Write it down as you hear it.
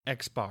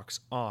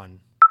Xbox On.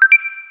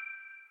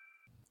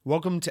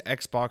 Welcome to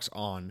Xbox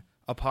On,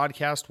 a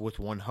podcast with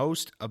one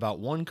host about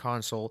one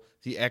console,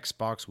 the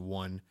Xbox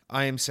One.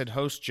 I am said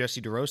host, Jesse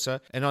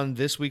DeRosa, and on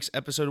this week's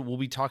episode, we'll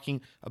be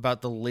talking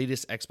about the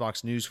latest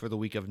Xbox news for the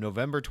week of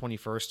November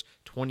 21st,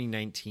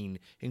 2019,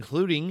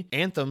 including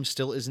Anthem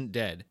Still Isn't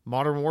Dead,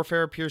 Modern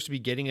Warfare appears to be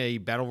getting a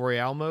Battle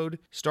Royale mode,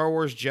 Star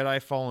Wars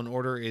Jedi Fallen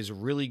Order is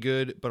really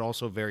good but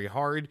also very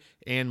hard,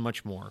 and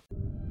much more.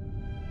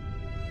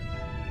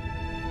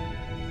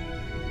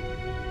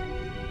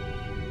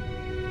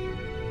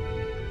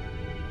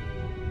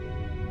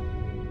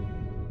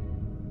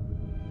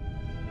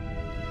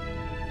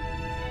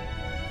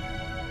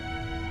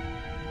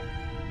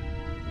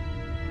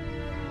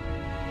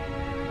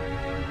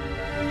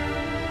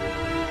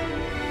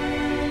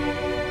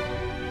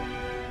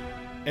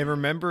 And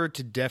remember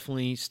to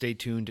definitely stay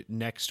tuned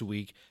next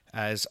week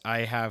as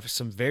I have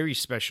some very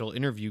special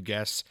interview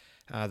guests.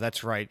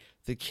 That's right.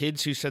 The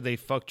kids who said they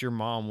fucked your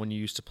mom when you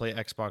used to play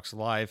Xbox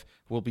Live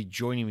will be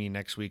joining me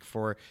next week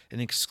for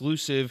an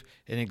exclusive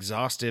and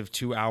exhaustive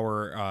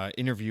 2-hour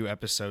interview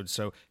episode.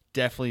 So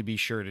definitely be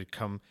sure to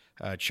come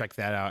check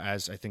that out,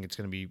 as I think it's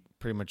going to be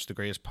pretty much the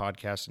greatest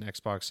podcast in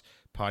Xbox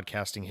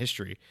podcasting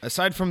history.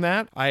 Aside from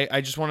that, I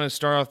just want to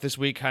start off this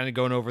week kind of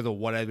going over the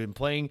what I've been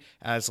playing,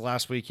 as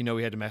last week,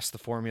 we had to mess the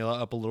formula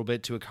up a little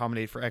bit to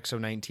accommodate for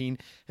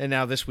XO19, and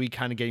now this week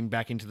kind of getting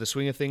back into the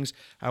swing of things,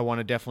 I want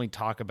to definitely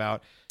talk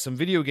about some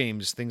video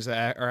games, things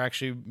that are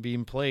actually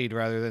being played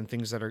rather than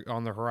things that are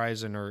on the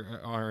horizon or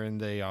are in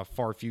the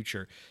far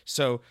future.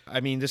 So,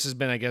 this has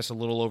been, I guess, a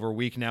little over a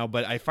week now,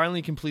 but I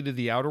finally completed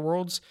the Outer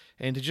Worlds,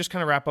 and to just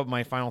kind of wrap up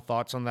my final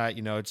thoughts on that,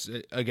 it's,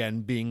 again,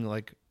 being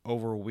like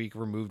over a week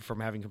removed from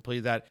having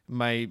completed that,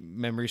 my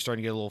memory's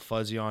starting to get a little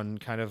fuzzy on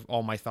kind of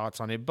all my thoughts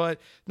on it. But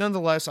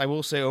nonetheless, I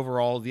will say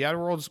overall, the Outer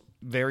Worlds,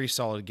 very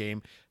solid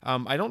game.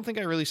 I don't think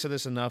I really said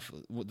this enough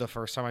the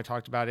first time I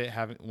talked about it,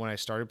 when I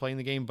started playing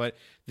the game, but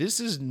this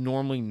is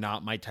normally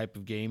not my type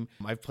of game.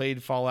 I've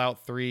played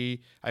Fallout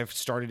 3. I've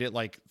started it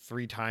like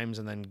 3 times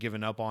and then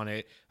given up on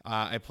it.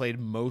 I played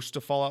most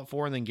of Fallout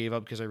 4 and then gave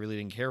up because I really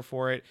didn't care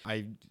for it.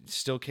 I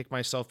still kick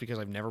myself because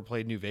I've never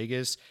played New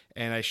Vegas,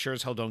 and I sure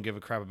as hell don't give a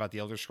crap about the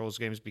Elder Scrolls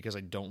games because I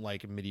don't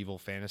like medieval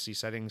fantasy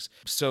settings.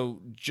 So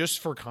just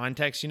for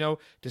context,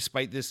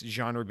 despite this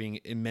genre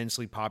being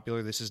immensely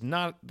popular, this is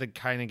not the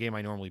kind of game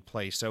I normally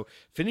play. So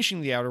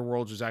finishing the Outer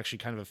Worlds was actually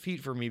kind of a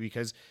feat for me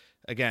because,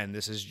 again,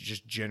 this is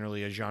just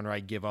generally a genre I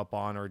give up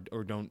on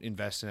or don't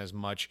invest in as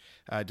much,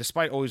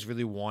 despite always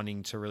really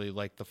wanting to really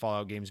like the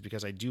Fallout games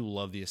because I do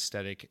love the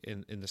aesthetic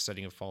in the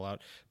setting of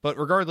Fallout. But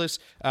regardless,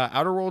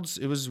 Outer Worlds,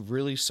 it was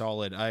really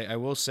solid. I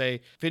will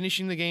say,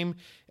 finishing the game,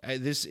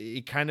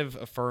 it kind of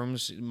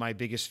affirms my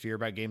biggest fear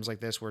about games like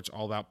this, where it's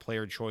all about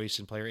player choice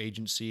and player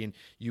agency and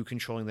you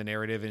controlling the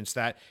narrative. And it's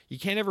that you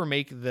can't ever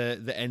make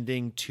the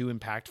ending too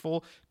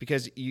impactful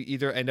because you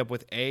either end up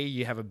with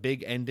you have a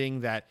big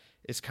ending that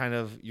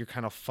you're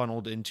kind of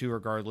funneled into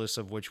regardless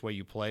of which way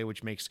you play,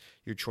 which makes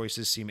your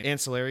choices seem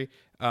ancillary,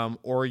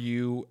 or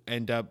you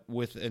end up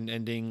with an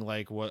ending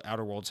like what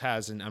Outer Worlds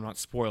has. And I'm not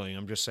spoiling,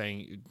 I'm just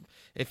saying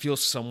it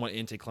feels somewhat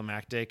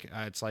anticlimactic.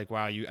 It's like,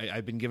 wow,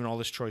 I've been given all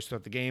this choice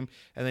throughout the game,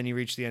 and then you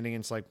reach the ending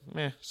and it's like,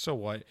 so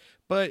what?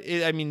 But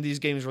these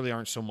games really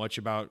aren't so much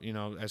about,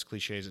 as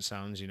cliche as it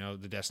sounds,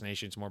 the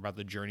destination. It's more about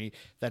the journey.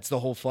 That's the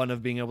whole fun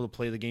of being able to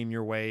play the game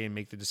your way and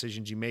make the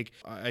decisions you make.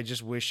 I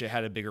just wish it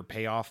had a bigger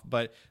payoff,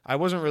 but I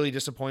wasn't really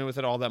disappointed with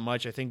it all that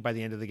much. I think by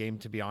the end of the game,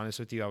 to be honest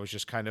with you, I was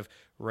just kind of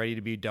ready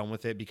to be done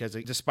with it because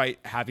despite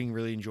having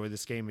really enjoyed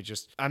this game,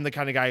 I'm the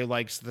kind of guy who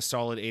likes the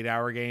solid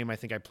 8-hour game. I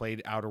think I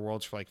played Outer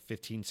Worlds for like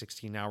 15,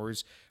 16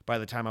 hours by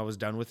the time I was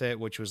done with it,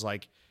 which was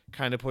like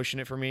kind of pushing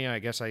it for me. I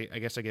guess I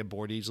get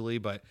bored easily,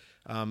 but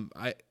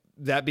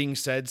that being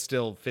said,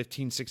 still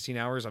 15, 16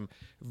 hours, I'm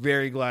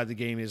very glad the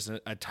game is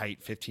a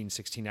tight 15,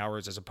 16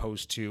 hours as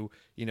opposed to,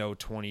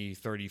 20,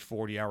 30,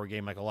 40-hour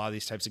game like a lot of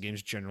these types of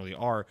games generally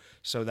are.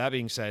 So that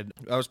being said,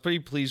 I was pretty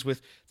pleased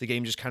with the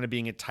game just kind of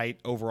being a tight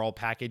overall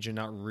package and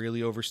not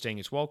really overstaying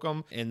its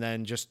welcome. And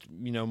then just,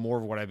 more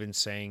of what I've been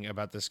saying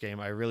about this game.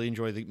 I really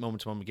enjoy the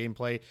moment-to-moment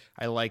gameplay.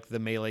 I like the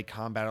melee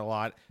combat a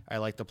lot. I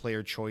like the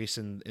player choice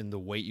and the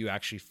weight you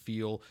actually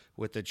feel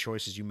with the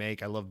choices you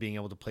make. I love being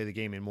able to play the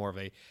game in more of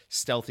a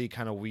stealthy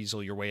kind of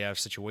weasel your way out of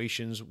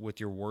situations with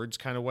your words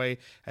kind of way,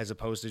 as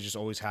opposed to just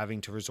always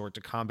having to resort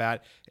to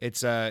combat.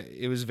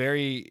 It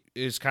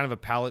was kind of a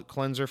palate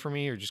cleanser for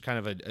me, or just kind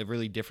of a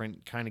really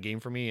different kind of game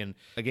for me, and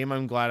a game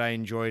I'm glad I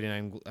enjoyed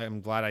and I'm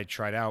glad I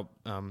tried out.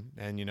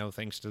 And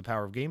thanks to the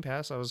power of Game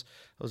Pass, I was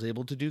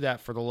able to do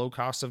that for the low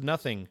cost of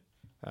nothing,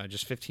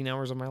 just 15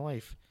 hours of my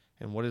life.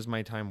 And what is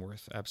my time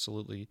worth?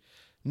 Absolutely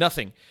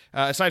nothing.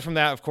 Aside from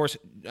that, of course,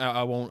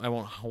 I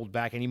won't hold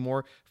back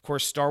anymore. Of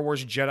course, Star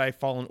Wars Jedi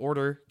Fallen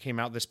Order came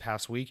out this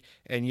past week,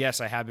 and yes,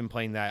 I have been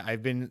playing that.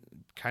 I've been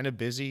kind of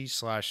busy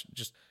 /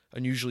 just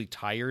unusually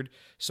tired,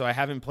 so I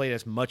haven't played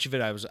as much of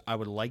it I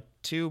would like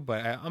to,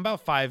 but I'm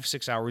about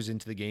 5-6 hours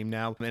into the game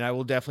now, and I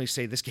will definitely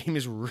say this game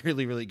is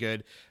really, really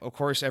good. Of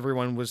course,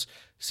 everyone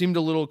seemed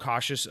a little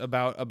cautious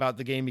about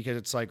the game because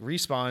it's like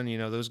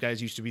Respawn, those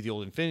guys used to be the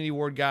old Infinity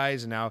Ward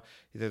guys, and now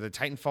they're the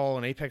Titanfall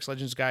and Apex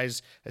Legends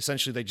guys.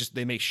 Essentially,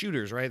 they make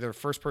shooters, right? They're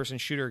first-person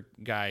shooter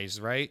guys,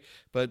 right?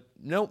 But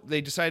nope,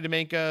 they decided to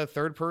make a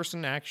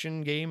third-person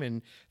action game,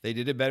 and they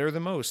did it better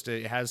than most.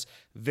 It has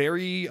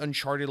very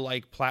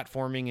Uncharted-like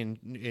platforming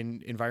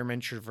and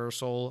environment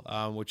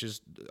traversal, which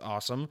is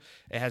awesome.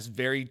 It has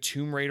very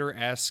Tomb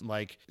Raider-esque,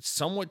 like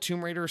somewhat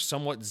Tomb Raider,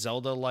 somewhat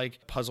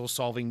Zelda-like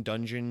puzzle-solving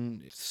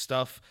dungeon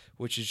stuff,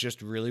 which is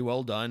just really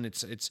well done.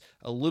 It's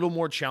a little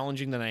more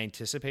challenging than I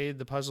anticipated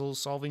the puzzle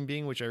solving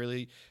being, which I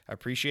really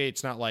appreciate.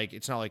 It's not like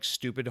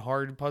stupid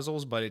hard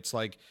puzzles, but it's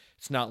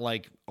not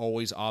like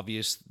always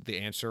obvious the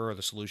answer or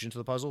the solution to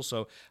the puzzle.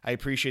 So I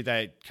appreciate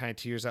that it kind of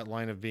tears that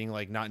line of being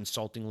like not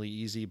insultingly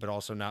easy, but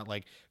also not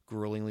like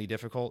gruelingly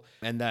difficult.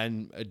 And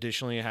then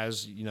additionally it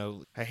has,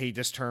 I hate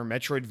this term,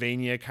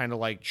 Metroidvania kind of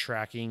like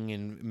tracking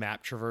and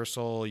map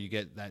traversal. You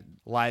get that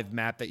live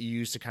map that you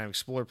use to kind of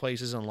explore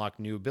places, unlock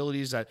new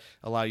abilities that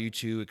allow you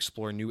to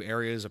explore new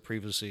areas of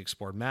previously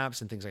explored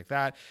maps and things like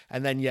that.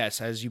 And then yes,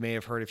 as you may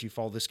have heard if you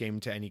follow this game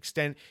to any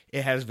extent,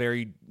 it has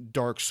very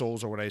Dark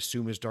Souls, or what I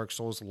assume is Dark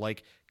Souls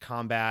like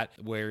combat,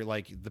 where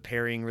like the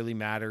parrying really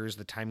matters,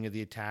 the timing of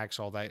the attacks,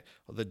 all that,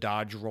 the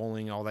dodge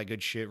rolling, all that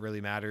good shit really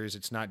matters.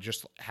 It's not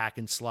just hack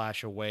and slash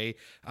away.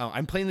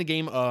 I'm playing the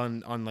game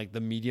on like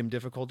the medium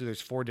difficulty. There's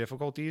 4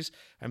 difficulties.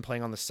 I'm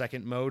playing on the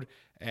second mode,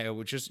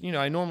 which is,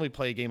 I normally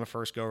play a game of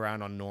first go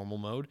around on normal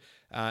mode,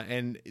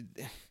 and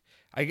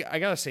I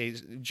gotta say,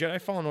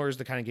 Jedi Fallen Order is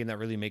the kind of game that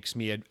really makes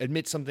me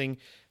admit something.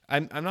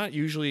 I'm not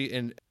usually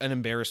an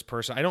embarrassed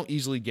person. I don't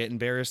easily get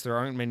embarrassed. There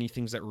aren't many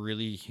things that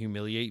really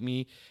humiliate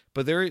me,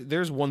 but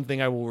there's one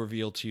thing I will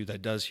reveal to you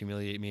that does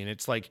humiliate me, and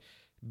it's like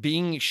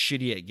being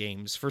shitty at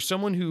games. For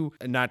someone who,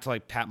 not to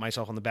like pat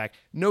myself on the back,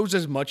 knows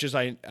as much as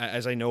I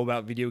know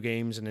about video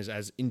games and is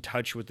as in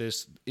touch with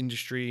this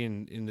industry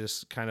and in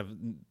this kind of,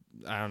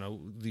 I don't know,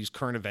 these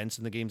current events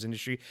in the games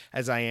industry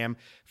as I am.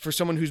 For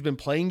someone who's been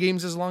playing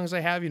games as long as I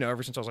have,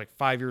 ever since I was like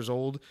 5 years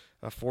old,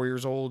 4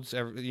 years old,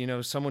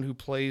 someone who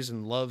plays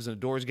and loves and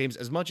adores games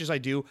as much as I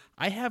do,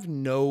 I have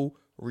no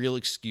real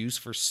excuse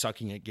for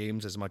sucking at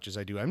games as much as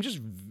I do. I'm just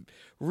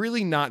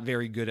really not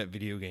very good at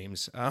video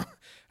games.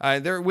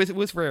 They're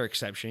with rare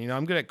exception.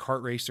 I'm good at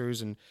kart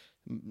racers and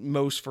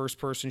most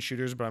first-person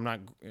shooters, but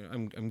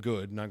I'm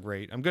good, not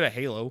great. I'm good at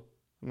Halo.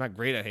 I'm not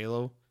great at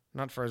Halo.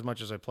 Not for as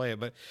much as I play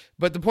it,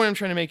 but the point I'm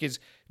trying to make is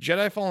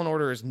Jedi Fallen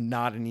Order is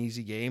not an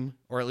easy game,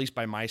 or at least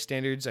by my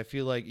standards. I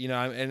feel like,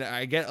 and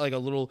I get like a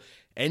little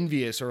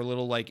envious or a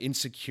little like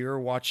insecure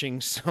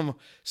watching some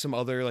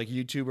other like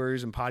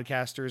YouTubers and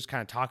podcasters kind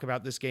of talk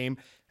about this game,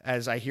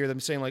 as I hear them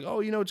saying like,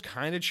 oh, it's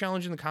kind of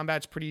challenging. The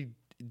combat's pretty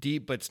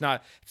deep, but it's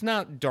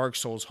not Dark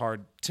Souls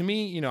hard. To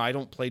me, I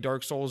don't play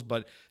Dark Souls,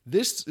 but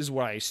this is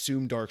what I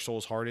assume Dark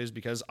Souls hard is,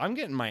 because I'm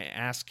getting my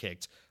ass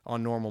kicked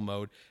on normal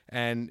mode.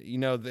 And,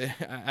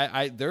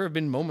 there have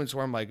been moments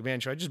where I'm like, man,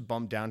 should I just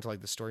bump down to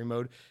like the story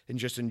mode and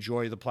just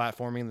enjoy the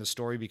platforming and the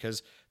story,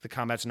 because the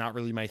combat's not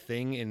really my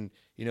thing. And,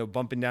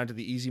 bumping down to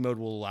the easy mode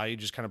will allow you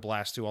to just kind of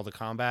blast through all the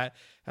combat.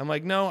 I'm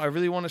like, no, I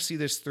really want to see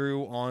this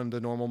through on the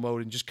normal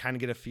mode and just kind of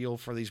get a feel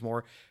for these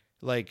more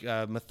like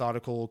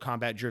methodical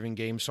combat driven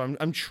games. So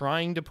I'm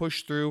trying to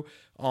push through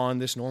on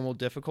this normal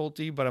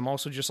difficulty, but I'm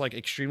also just like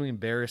extremely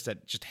embarrassed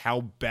at just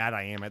how bad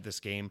I am at this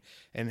game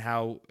and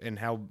how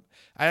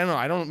I don't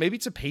know, maybe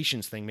it's a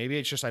patience thing. Maybe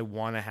it's just I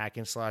want to hack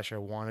and slash. I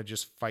want to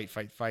just fight,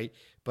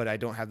 but I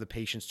don't have the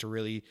patience to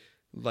really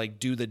like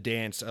do the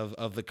dance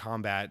of the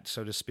combat,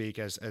 so to speak,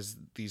 as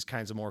these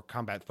kinds of more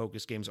combat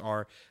focused games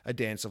are a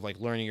dance of like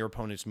learning your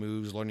opponent's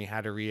moves, learning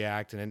how to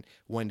react, and then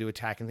when to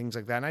attack and things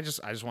like that. And I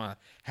just want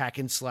to hack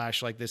and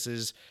slash like this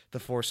is the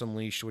Force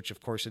Unleashed, which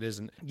of course it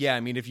isn't. Yeah, I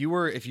mean, if you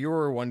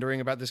were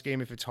wondering about this game,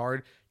 if it's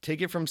hard,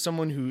 take it from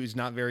someone who is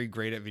not very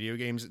great at video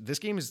games. This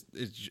game is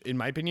in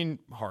my opinion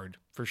hard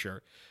for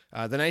sure.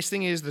 The nice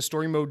thing is the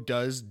story mode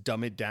does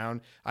dumb it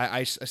down.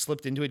 I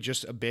slipped into it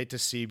just a bit to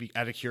see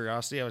out of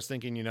curiosity. I was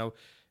thinking,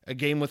 a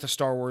game with a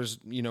Star Wars,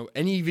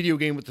 any video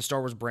game with the Star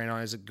Wars brand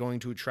on is going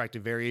to attract a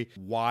very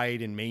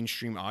wide and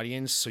mainstream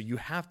audience. So you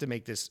have to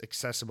make this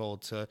accessible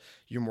to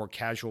your more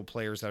casual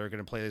players that are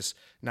going to play this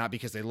not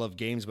because they love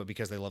games, but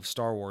because they love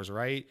Star Wars,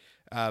 right?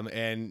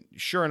 And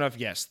sure enough,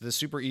 yes, the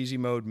super easy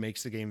mode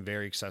makes the game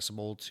very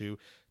accessible to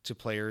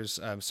players.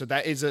 So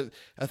that is a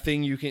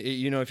thing you can,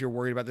 if you're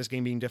worried about this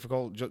game being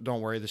difficult,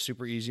 don't worry. The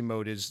super easy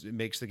mode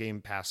makes the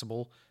game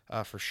passable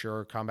for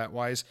sure, combat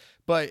wise.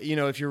 But,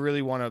 if you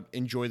really want to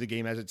enjoy the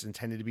game as it's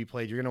intended to be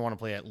played, you're going to want to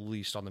play at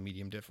least on the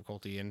medium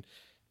difficulty. And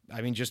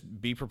I mean,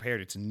 just be prepared.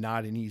 It's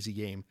not an easy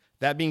game.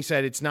 That being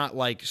said, it's not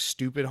like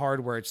stupid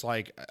hard where it's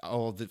like,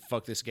 oh,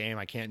 fuck this game,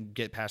 I can't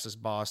get past this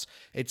boss.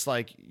 It's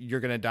like you're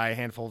going to die a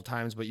handful of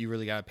times, but you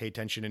really got to pay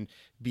attention and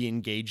be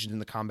engaged in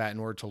the combat in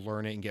order to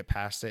learn it and get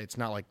past it. It's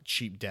not like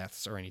cheap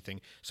deaths or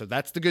anything. So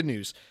that's the good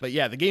news. But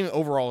yeah, the game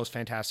overall is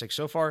fantastic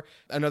so far.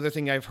 Another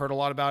thing I've heard a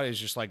lot about is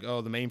just like,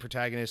 oh, the main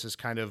protagonist is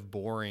kind of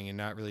boring and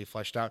not really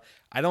fleshed out.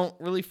 I don't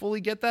really fully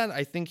get that.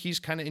 I think he's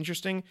kind of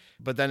interesting.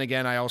 But then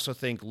again, I also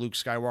think Luke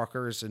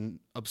Skywalker is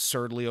an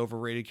absurdly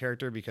overrated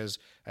character, because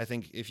I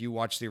think if you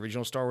watch the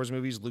original Star Wars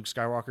movies, Luke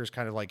Skywalker is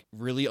kind of like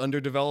really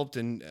underdeveloped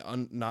and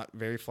not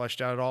very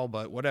fleshed out at all,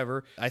 but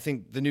whatever. I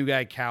think the new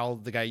guy, Cal,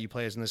 the guy you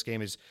play as in this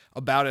game, is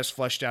about as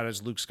fleshed out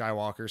as Luke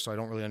Skywalker, so I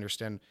don't really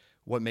understand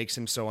what makes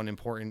him so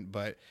unimportant,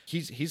 but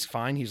he's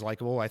fine. He's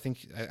likable. I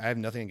think I have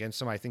nothing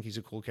against him. I think he's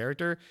a cool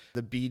character.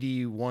 The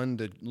BD1,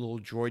 the little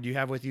droid you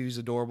have with you, he's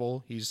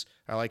adorable.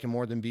 I like him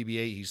more than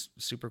BB-8. He's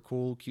super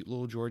cool, cute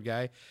little droid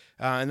guy.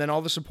 And then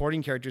all the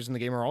supporting characters in the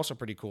game are also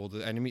pretty cool.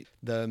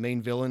 The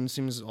main villain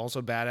seems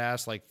also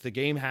badass. Like, the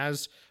game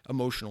has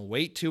emotional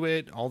weight to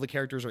it. All the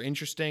characters are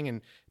interesting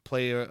and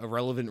play a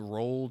relevant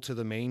role to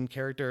the main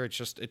character.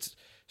 It's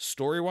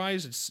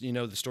story-wise,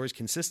 the story's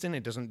consistent.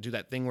 It doesn't do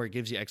that thing where it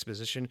gives you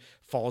exposition,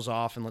 falls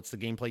off, and lets the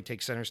gameplay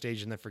take center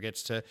stage and then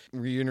forgets to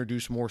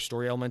reintroduce more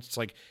story elements. It's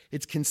like,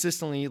 it's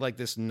consistently like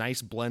this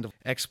nice blend of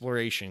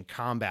exploration,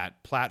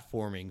 combat,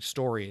 platforming,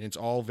 story, and it's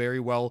all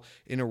very well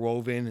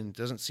interwoven, and it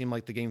doesn't seem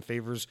like the game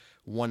favors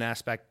one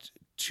aspect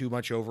too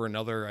much over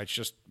another. It's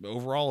just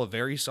overall a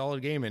very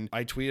solid game, and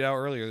I tweeted out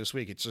earlier this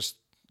week, it's just,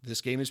 this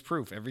game is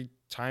proof. Every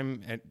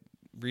time at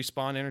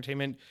Respawn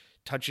Entertainment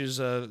touches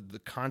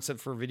the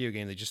concept for a video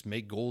game, they just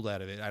make gold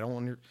out of it. I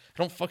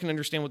don't fucking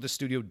understand what the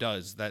studio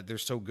does, that they're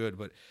so good.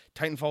 But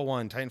Titanfall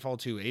 1, Titanfall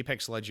 2,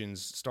 Apex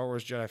Legends, Star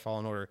Wars Jedi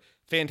Fallen Order,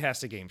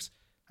 fantastic games.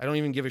 I don't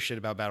even give a shit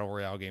about Battle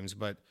Royale games,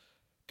 but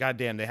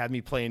goddamn, they had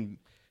me playing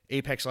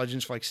Apex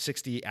Legends for like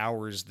 60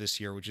 hours this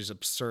year, which is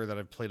absurd that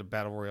I've played a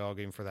Battle Royale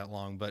game for that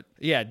long. But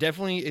yeah,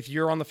 definitely, if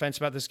you're on the fence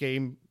about this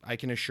game, I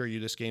can assure you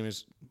this game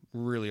is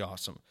really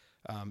awesome.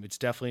 It's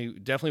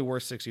definitely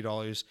worth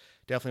 $60,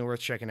 definitely worth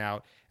checking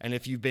out. And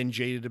if you've been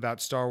jaded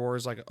about Star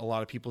Wars, like a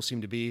lot of people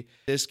seem to be,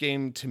 this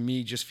game to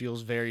me just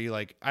feels very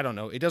like, I don't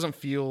know, it doesn't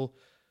feel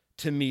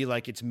to me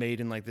like it's made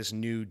in like this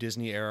new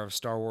Disney era of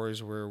Star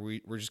Wars where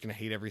we're just going to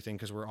hate everything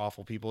because we're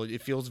awful people.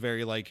 It feels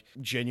very like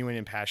genuine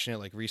and passionate.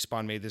 Like,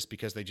 Respawn made this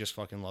because they just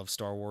fucking love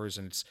Star Wars,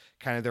 and it's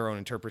kind of their own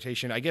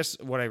interpretation. I guess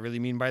what I really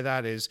mean by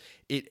that is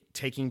it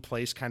taking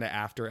place kind of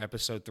after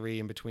episode 3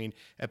 and between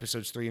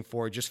episodes 3 and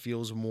 4. It just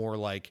feels more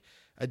like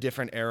a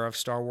different era of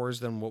Star Wars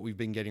than what we've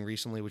been getting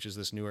recently, which is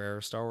this new era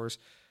of Star Wars.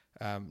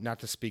 Not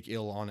to speak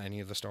ill on any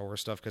of the Star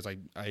Wars stuff, because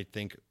I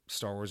think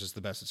Star Wars is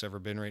the best it's ever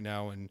been right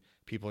now, and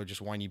people are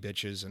just whiny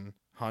bitches, and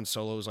Han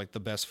Solo is like the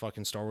best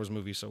fucking Star Wars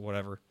movie, so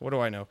whatever. What do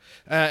I know?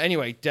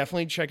 Anyway,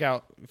 definitely check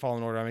out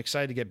Fallen Order. I'm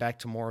excited to get back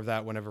to more of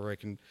that whenever I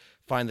can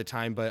find the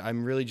time, but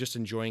I'm really just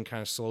enjoying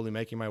kind of slowly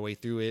making my way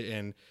through it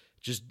and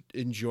just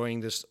enjoying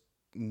this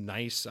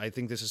nice. I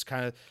think this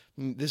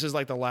is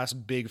like the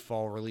last big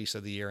fall release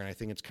of the year, and I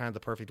think it's kind of the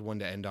perfect one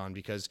to end on,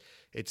 because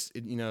it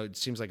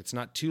seems like it's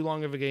not too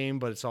long of a game,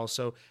 but it's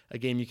also a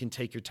game you can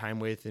take your time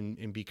with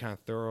and be kind of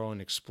thorough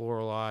and explore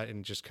a lot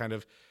and just kind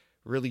of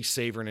really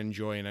savor and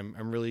enjoy. And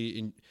I'm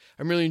really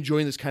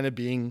enjoying this kind of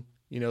being,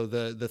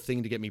 the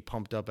thing to get me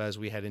pumped up as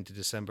we head into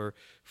December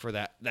for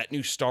that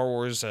new Star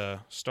Wars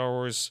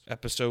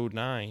Episode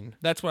 9.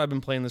 That's what I've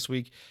been playing this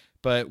week.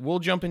 But we'll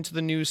jump into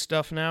the news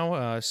stuff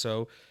now.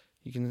 So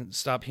you can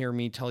stop hearing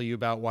me tell you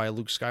about why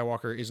Luke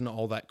Skywalker isn't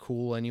all that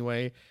cool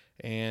anyway,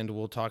 and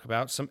we'll talk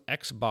about some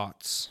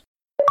Xbots.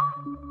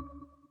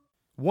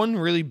 One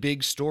really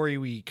big story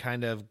we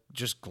kind of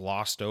just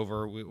glossed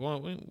over,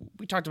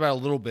 we talked about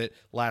a little bit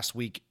last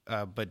week,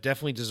 but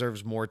definitely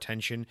deserves more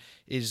attention,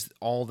 is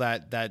all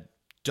that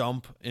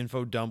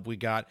info dump we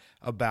got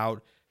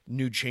about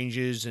new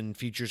changes and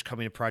features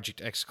coming to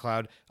Project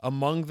xCloud.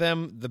 Among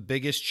them, the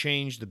biggest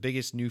change, the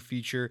biggest new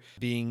feature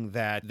being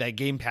that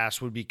Game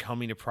Pass would be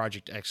coming to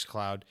Project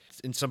xCloud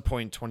in some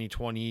point in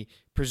 2020.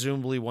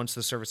 Presumably, once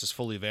the service is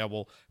fully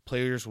available,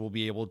 players will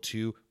be able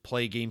to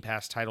play Game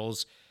Pass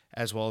titles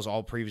as well as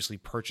all previously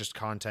purchased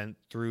content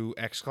through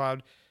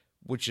xCloud,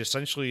 which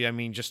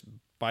essentially, just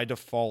by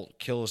default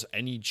kills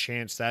any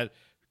chance that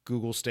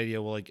Google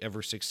Stadia will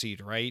ever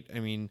succeed, right?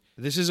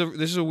 This is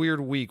a weird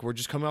week. We're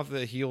just coming off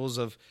the heels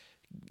of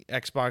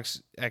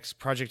Project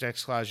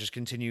xCloud just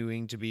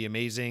continuing to be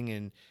amazing,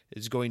 and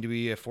it's going to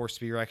be a force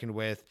to be reckoned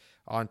with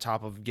on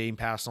top of Game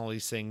Pass and all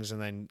these things.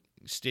 And then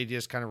Stadia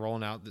is kind of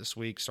rolling out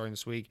starting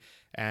this week,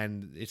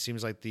 and it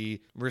seems like the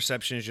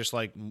reception is just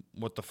like,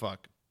 what the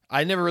fuck?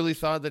 I never really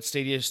thought that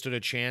Stadia stood a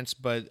chance,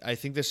 but I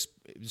think this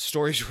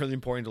story is really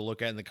important to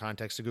look at in the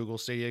context of Google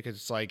Stadia, because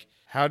it's like,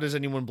 how does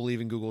anyone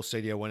believe in Google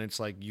Stadia when it's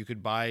like you can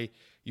buy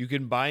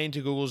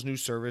into Google's new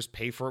service,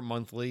 pay for it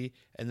monthly,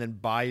 and then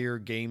buy your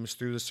games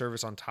through the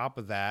service on top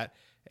of that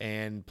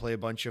and play a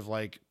bunch of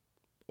like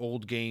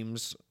old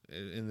games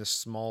in this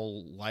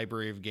small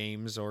library of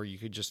games, or you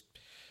could just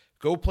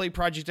go play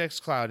Project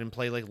xCloud and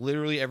play like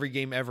literally every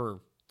game ever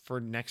for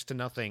next to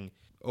nothing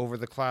over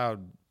the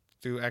cloud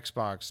through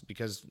Xbox,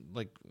 because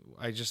like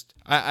I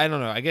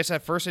don't know. I guess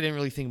at first I didn't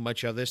really think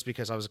much of this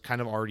because I was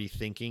kind of already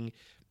thinking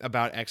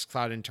about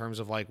xCloud in terms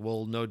of like,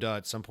 well, no duh,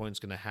 at some point it's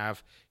going to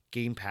have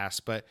Game Pass.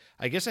 But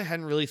I guess I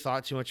hadn't really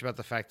thought too much about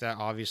the fact that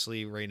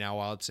obviously right now,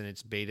 while it's in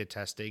its beta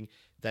testing,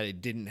 that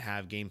it didn't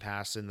have Game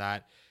Pass, and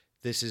that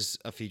this is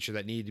a feature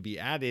that needed to be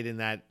added. And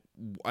that,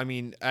 I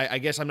mean, I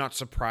guess I'm not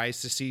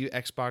surprised to see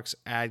Xbox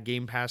add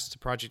Game Pass to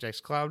Project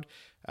xCloud,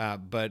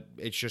 but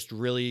it's just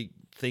really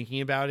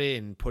thinking about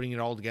it and putting it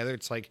all together.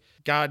 It's like,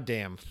 God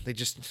damn, they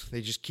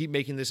just keep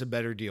making this a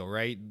better deal,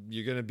 right?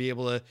 You're going to be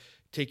able to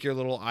take your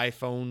little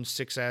iPhone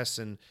 6S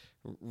and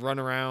run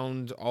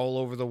around all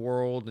over the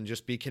world and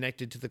just be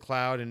connected to the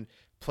cloud and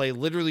play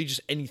literally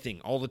just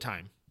anything all the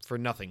time for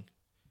nothing.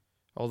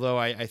 Although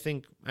I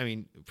think, I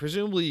mean,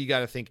 presumably you got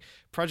to think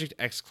Project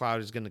xCloud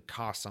is going to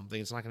cost something.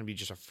 It's not going to be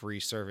just a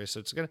free service.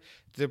 So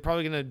they're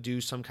probably going to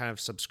do some kind of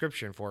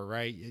subscription for it,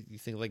 right? You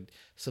think like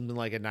something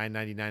like a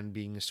 $9.99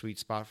 being a sweet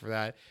spot for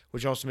that,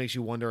 which also makes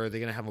you wonder, are they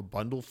going to have a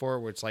bundle for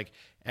it where it's like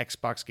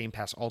Xbox Game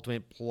Pass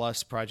Ultimate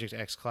plus Project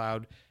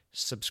xCloud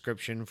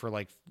subscription for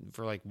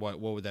what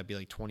would that be,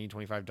 like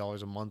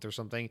 $25 a month or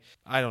something?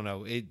 I don't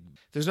know.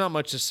 There's not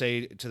much to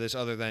say to this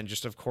other than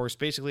just, of course,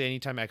 basically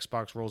anytime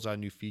Xbox rolls out a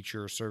new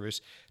feature or service,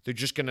 they're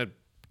just going to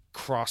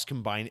cross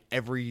combine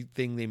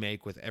everything they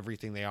make with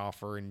everything they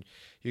offer, and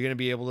you're going to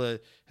be able to,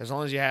 as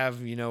long as you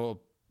have, you know,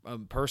 a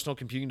personal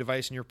computing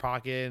device in your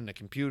pocket and a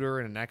computer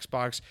and an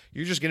Xbox,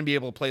 you're just going to be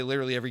able to play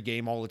literally every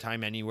game all the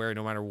time, anywhere,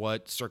 no matter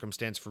what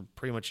circumstance, for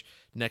pretty much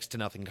next to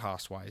nothing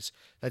cost wise.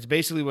 That's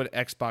basically what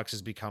Xbox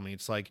is becoming.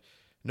 It's like,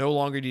 no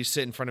longer do you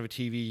sit in front of a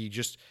TV.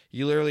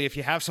 You literally, if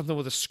you have something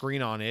with a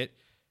screen on it,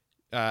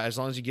 as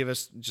long as you give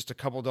us just a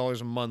couple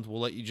dollars a month, we'll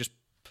let you just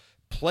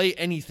play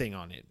anything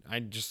on it.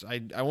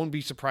 I won't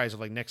be surprised if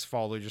like next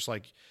fall they're just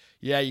like,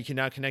 yeah, you can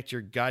now connect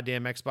your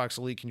goddamn Xbox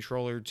Elite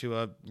controller to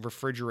a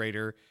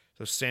refrigerator,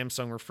 those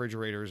Samsung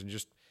refrigerators, and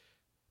just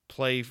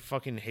play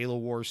fucking Halo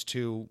Wars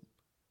 2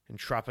 and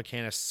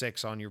Tropicana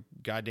 6 on your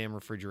goddamn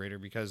refrigerator,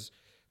 because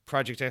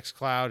Project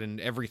xCloud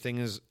and everything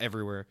is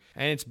everywhere,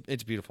 and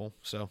it's beautiful.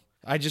 So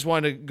I just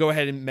wanted to go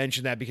ahead and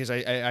mention that because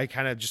I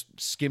kind of just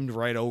skimmed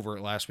right over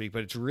it last week,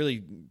 but it's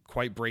really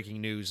quite breaking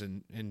news,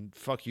 and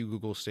fuck you,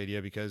 Google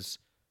Stadia, because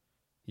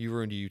you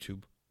ruined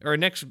YouTube.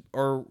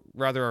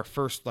 Our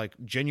first like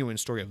genuine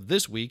story of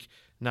this week,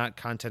 not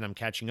content I'm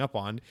catching up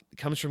on,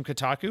 comes from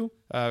Kotaku.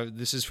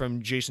 This is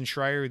from Jason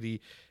Schreier,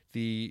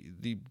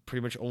 the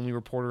pretty much only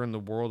reporter in the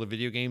world of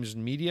video games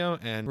and media,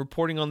 and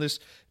reporting on this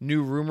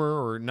new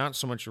rumor, or not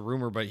so much a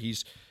rumor, but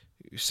he's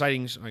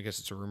citing, I guess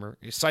it's a rumor,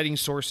 citing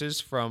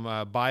sources from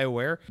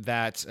BioWare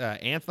that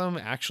Anthem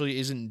actually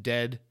isn't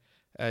dead,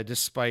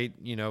 despite,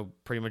 you know,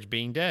 pretty much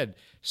being dead.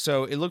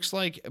 So it looks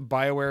like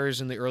BioWare is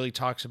in the early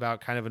talks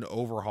about kind of an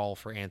overhaul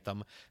for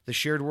Anthem. The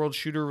shared world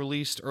shooter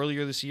released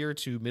earlier this year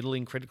to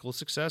middling critical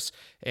success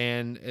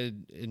and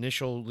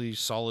initially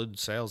solid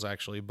sales,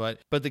 actually. But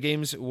the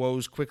game's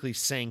woes quickly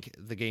sank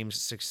the game's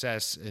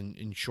success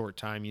in short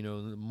time, you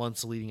know, the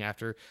months leading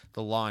after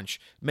the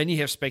launch. Many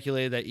have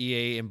speculated that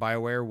EA and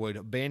BioWare would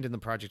abandon the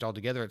project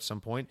altogether at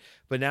some point,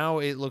 but now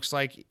it looks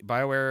like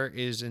BioWare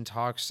is in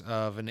talks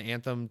of an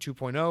Anthem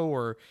 2.0,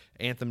 or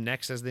Anthem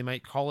Next, as they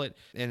might call it,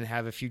 and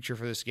have a future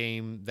for this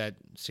game that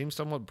seems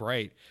somewhat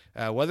bright.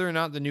 Whether or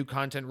not the new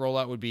content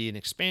rollout would be an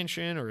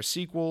expansion or a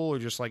sequel or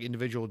just like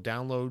individual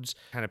downloads,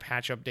 kind of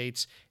patch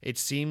updates, it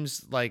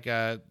seems like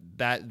that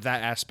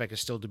aspect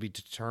is still to be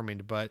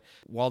determined. But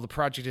while the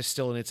project is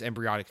still in its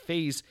embryonic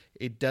phase,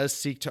 it does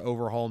seek to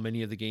overhaul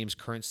many of the game's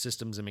current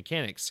systems and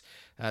mechanics.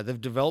 The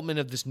development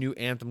of this new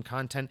Anthem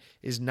content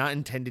is not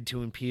intended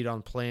to impede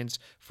on plans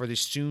for the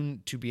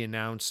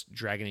soon-to-be-announced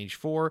Dragon Age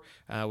 4,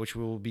 which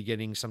we will be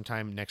getting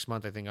sometime next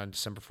month. I think on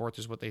December 4th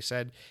is what they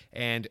said,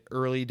 and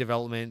early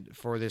development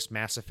for this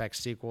Mass Effect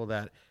sequel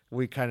that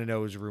we kind of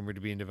know is rumored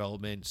to be in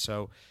development.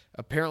 So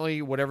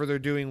apparently whatever they're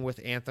doing with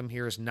Anthem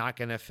here is not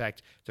going to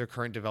affect their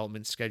current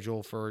development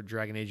schedule for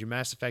Dragon Age and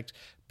Mass Effect,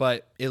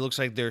 but it looks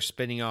like they're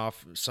spinning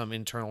off some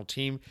internal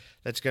team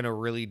that's going to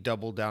really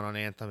double down on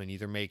Anthem and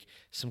either make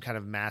some kind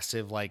of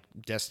massive like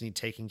Destiny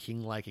Taken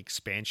King-like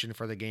expansion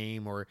for the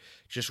game, or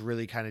just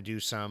really kind of do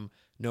some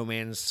No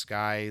Man's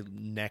Sky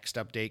next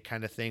update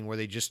kind of thing where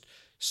they just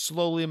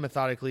slowly and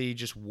methodically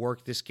just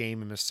work this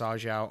game and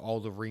massage out all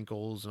the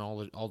wrinkles and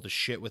all the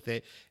shit with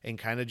it, and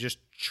kind of just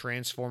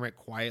transform it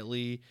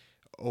quietly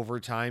over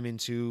time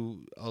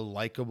into a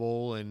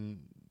likable and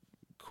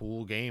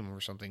cool game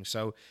or something.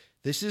 So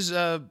this is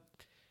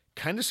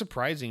kind of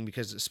surprising,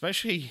 because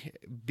especially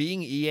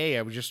being EA,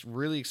 I would just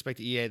really expect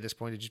EA at this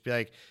point to just be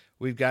like,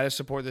 we've got to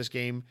support this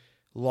game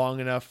long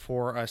enough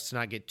for us to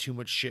not get too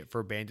much shit for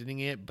abandoning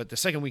it. But the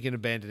second we can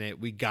abandon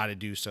it, we got to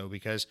do so,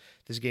 because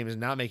this game is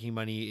not making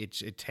money.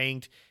 It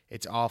tanked.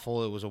 it's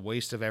awful. It was a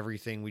waste of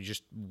everything.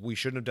 We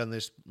shouldn't have done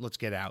this. Let's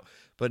get out.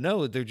 But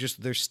no,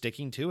 they're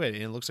sticking to it.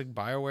 And it looks like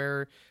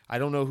BioWare, I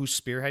don't know who's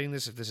spearheading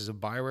this, if this is a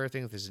BioWare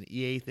thing, if this is an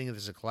EA thing, if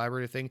this is a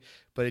collaborative thing,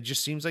 but it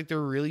just seems like they're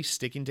really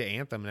sticking to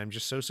Anthem. And I'm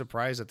just so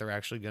surprised that they're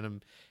actually going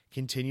to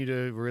continue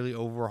to really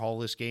overhaul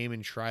this game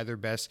and try their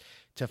best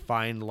to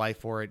find life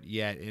for it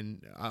yet.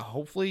 And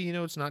hopefully,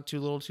 it's not too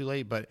little too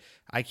late, but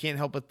I can't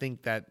help but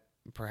think that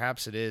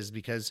perhaps it is,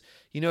 because,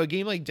 a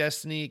game like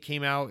Destiny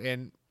came out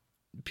and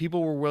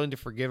people were willing to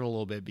forgive it a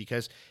little bit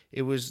because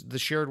it was the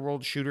shared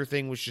world shooter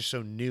thing was just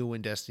so new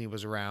when Destiny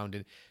was around,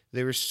 and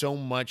there was so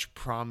much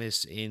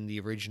promise in the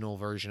original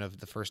version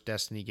of the first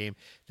Destiny game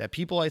that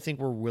people, I think,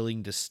 were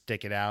willing to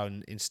stick it out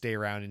and stay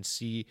around and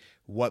see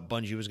what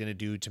Bungie was going to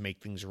do to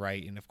make things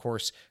right. And of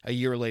course, a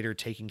year later,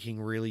 Taken King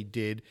really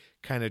did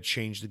kind of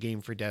change the game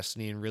for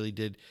Destiny and really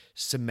did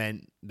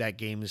cement that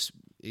game's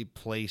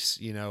place,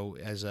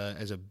 as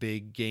a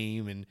big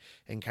game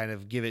and kind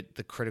of give it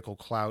the critical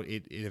clout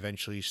it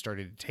eventually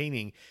started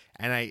attaining.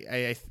 And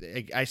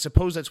I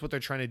suppose that's what they're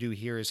trying to do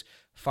here, is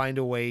find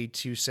a way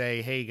to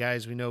say, hey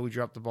guys, we know we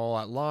dropped the ball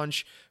at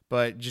launch,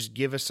 but just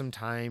give us some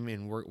time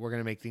and we're going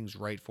to make things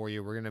right for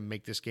you. We're going to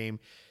make this game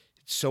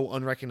so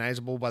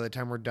unrecognizable by the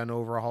time we're done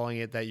overhauling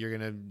it that you're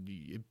going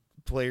to,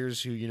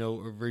 players who,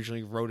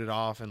 originally wrote it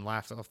off and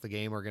laughed off the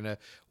game are going to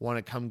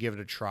want to come give it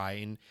a try.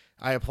 And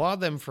I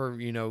applaud them for,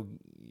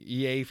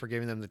 EA for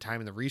giving them the time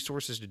and the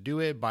resources to do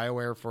it,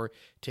 BioWare for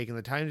taking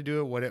the time to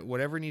do it,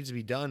 whatever needs to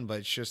be done.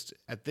 But it's just,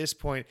 at this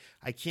point,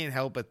 I can't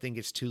help but think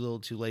it's too little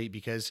too late,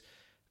 because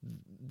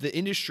the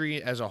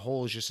industry as a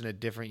whole is just in a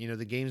different,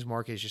 the games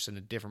market is just in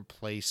a different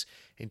place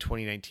in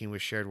 2019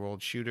 with shared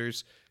world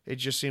shooters. It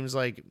just seems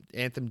like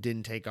Anthem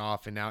didn't take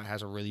off, and now it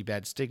has a really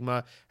bad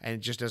stigma, and it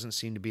just doesn't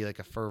seem to be like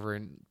a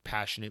fervent,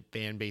 passionate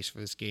fan base for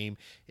this game.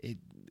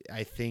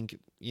 I think,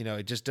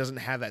 it just doesn't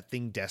have that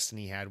thing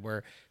Destiny had,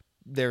 where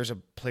there's a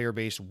player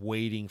base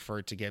waiting for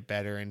it to get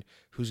better and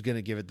who's going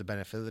to give it the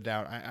benefit of the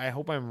doubt. I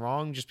hope I'm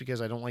wrong, just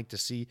because I don't like to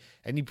see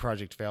any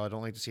project fail. I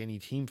don't like to see any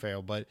team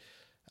fail, but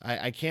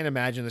I can't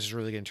imagine this is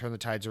really going to turn the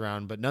tides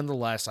around. But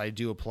nonetheless, I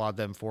do applaud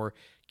them for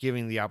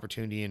giving the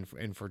opportunity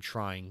and for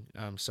trying.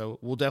 So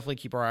we'll definitely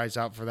keep our eyes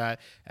out for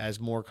that as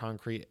more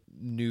concrete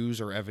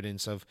news or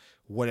evidence of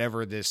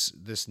whatever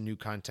this new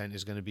content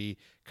is going to be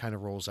kind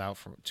of rolls out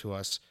to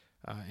us.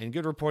 And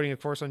good reporting,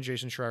 of course, on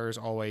Jason Schreier, as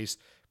always,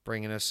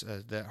 bringing us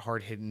the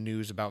hard-hitting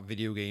news about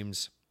video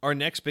games. Our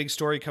next big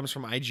story comes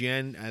from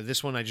IGN.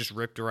 This one I just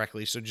ripped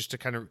directly. So just to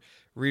kind of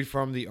read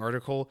from the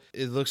article,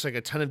 it looks like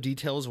a ton of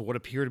details of what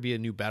appear to be a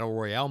new Battle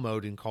Royale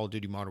mode in Call of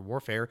Duty Modern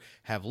Warfare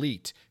have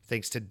leaked,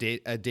 thanks to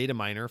a data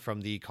miner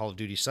from the Call of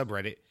Duty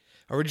subreddit.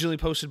 Originally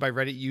posted by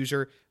Reddit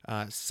user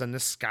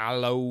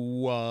Saniscalo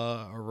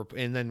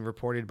and then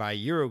reported by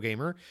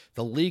Eurogamer,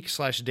 the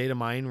leak/data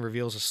mine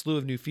reveals a slew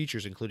of new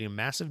features, including a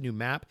massive new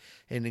map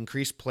and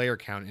increased player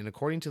count. And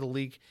according to the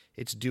leak,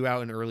 it's due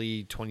out in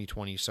early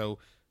 2020. So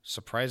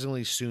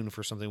surprisingly soon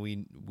for something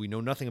we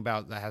know nothing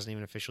about that hasn't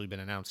even officially been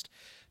announced.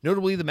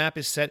 Notably, the map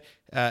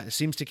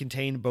seems to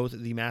contain both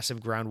the massive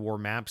ground war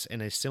maps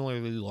and a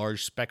similarly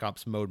large Spec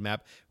Ops mode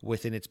map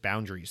within its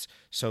boundaries.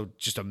 So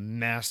just a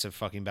massive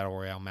fucking Battle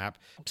Royale map,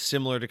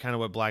 similar to kind of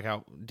what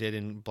Blackout did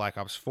in Black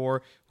Ops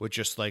 4, with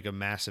just like a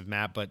massive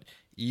map, but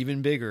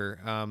even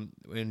bigger,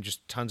 and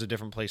just tons of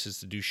different places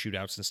to do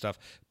shootouts and stuff.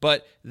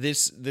 But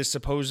this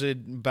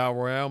supposed Battle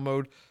Royale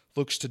mode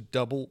looks to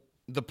double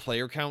the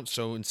player count.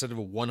 So instead of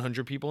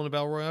 100 people in a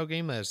Battle Royale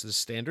game, as the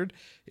standard,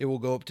 it will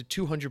go up to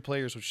 200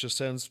 players, which just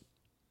sounds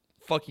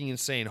fucking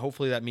insane.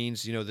 Hopefully that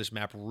means, this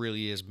map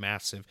really is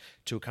massive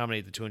to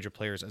accommodate the 200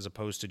 players, as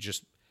opposed to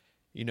just,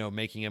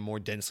 making a more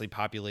densely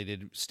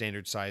populated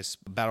standard size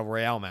Battle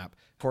Royale map.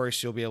 Of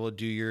course, you'll be able to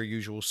do your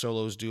usual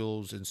solos,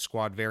 duels, and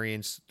squad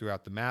variants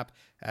throughout the map,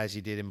 as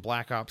you did in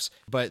Black Ops.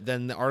 But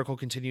then the article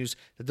continues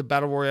that the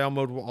Battle Royale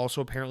mode will also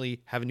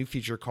apparently have a new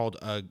feature called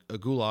a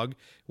Gulag,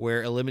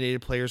 where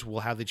eliminated players will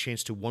have the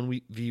chance to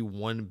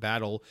 1v1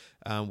 battle,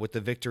 with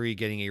the victory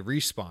getting a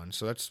respawn.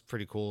 So that's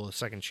pretty cool, a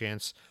second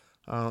chance.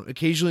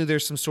 Occasionally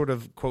there's some sort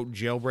of, quote,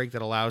 jailbreak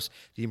that allows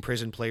the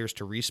imprisoned players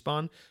to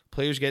respawn.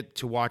 Players get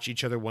to watch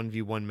each other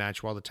 1v1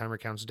 match while the timer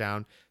counts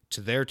down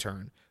to their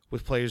turn,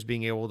 with players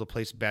being able to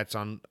place bets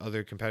on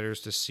other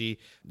competitors to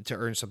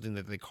earn something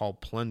that they call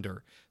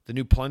plunder. The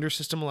new plunder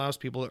system allows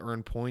people to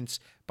earn points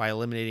by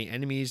eliminating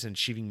enemies and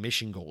achieving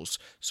mission goals.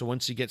 So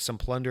once you get some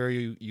plunder,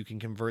 you can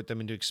convert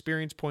them into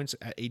experience points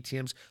at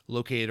ATMs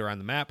located around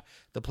the map.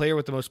 The player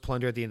with the most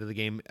plunder at the end of the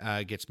game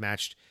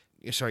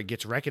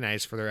gets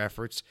recognized for their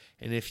efforts,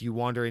 and if you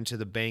wander into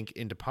the bank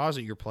and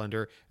deposit your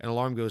plunder, an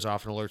alarm goes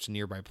off and alerts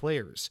nearby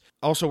players.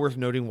 Also worth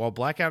noting, while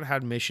Blackout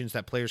had missions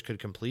that players could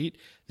complete,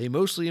 they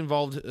mostly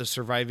involved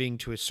surviving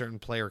to a certain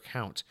player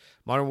count.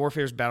 Modern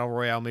Warfare's Battle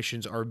Royale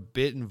missions are a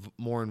bit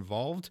more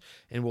involved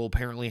and will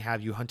apparently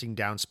have you hunting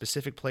down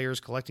specific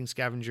players, collecting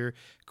scavenger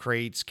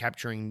crates,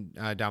 capturing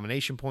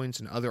domination points,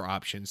 and other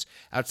options.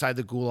 Outside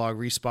the Gulag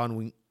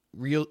respawn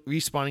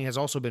Respawning has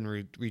also been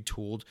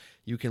retooled.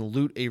 You can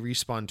loot a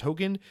respawn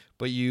token,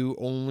 but you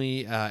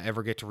only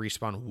ever get to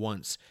respawn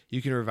once.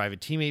 You can revive a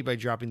teammate by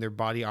dropping their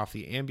body off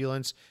the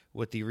ambulance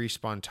with the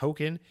respawn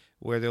token,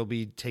 where they'll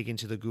be taken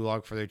to the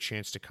gulag for their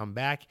chance to come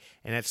back.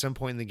 And at some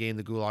point in the game,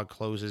 the gulag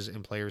closes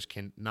and players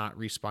cannot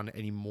respawn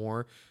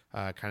anymore,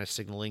 kind of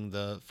signaling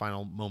the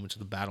final moments of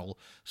the battle.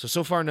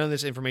 So far, none of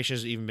this information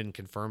has even been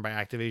confirmed by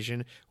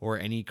Activision or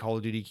any Call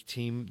of Duty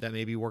team that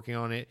may be working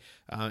on it.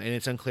 And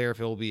it's unclear if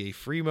it will be a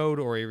free mode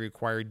or a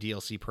required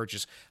DLC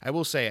purchase. I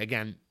will say,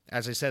 again,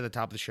 as I said at the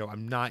top of the show,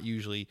 I'm not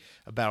usually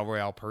a Battle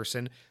Royale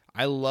person.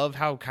 I love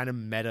how kind of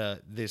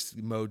meta this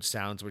mode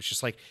sounds, which is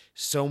just like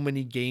so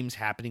many games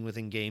happening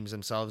within games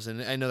themselves.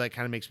 And I know that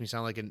kind of makes me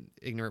sound like an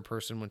ignorant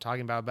person when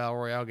talking about a Battle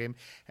Royale game,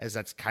 as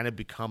that's kind of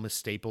become a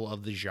staple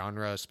of the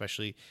genre,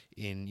 especially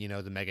in,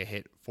 the mega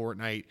hit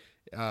Fortnite.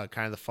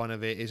 Kind of the fun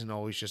of it isn't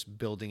always just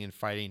building and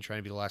fighting and trying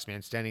to be the last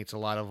man standing. It's a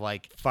lot of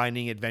like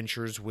finding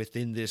adventures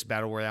within this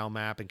Battle Royale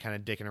map and kind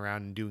of dicking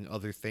around and doing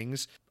other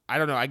things. I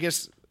don't know. I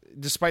guess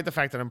despite the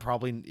fact that I'm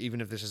probably,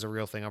 even if this is a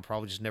real thing, I'll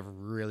probably just never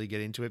really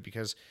get into it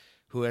because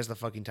who has the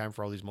fucking time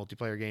for all these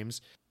multiplayer games?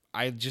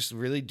 I just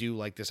really do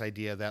like this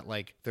idea that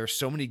like there's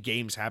so many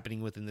games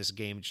happening within this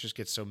game. It just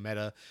gets so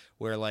meta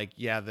where like,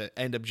 yeah, the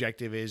end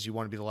objective is you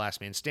want to be the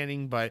last man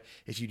standing, but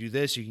if you do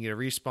this, you can get a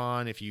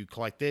respawn. If you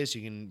collect this,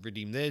 you can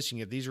redeem this. You can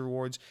get these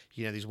rewards.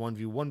 You can have these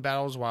 1v1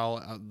 battles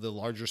while the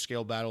larger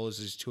scale battle is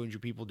these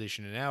 200 people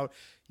dishing it out.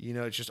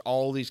 It's just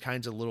all these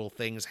kinds of little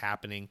things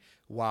happening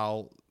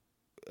while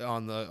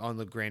on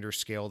the grander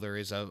scale there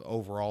is a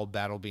overall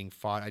battle being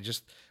fought. I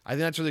think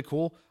that's really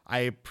cool. I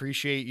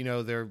appreciate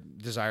their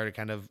desire to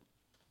kind of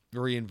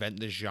reinvent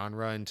this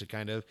genre and to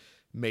kind of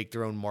make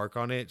their own mark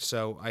on it.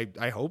 So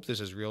I hope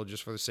this is real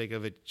just for the sake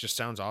of it. Just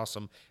sounds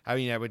awesome. I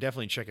mean, I would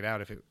definitely check it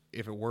out if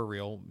it were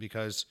real,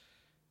 because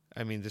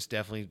I mean, this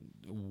definitely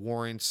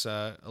warrants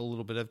a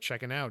little bit of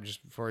checking out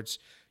just for its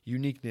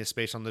uniqueness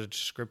based on the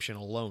description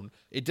alone.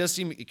 It does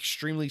seem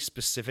extremely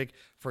specific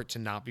for it to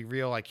not be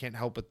real. I can't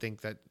help but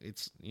think that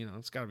it's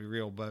got to be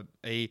real, but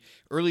a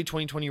early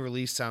 2020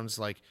 release sounds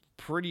like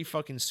pretty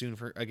fucking soon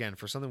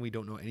for something we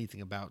don't know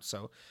anything about.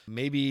 So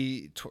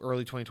maybe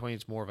early 2020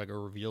 it's more of like a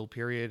reveal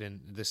period,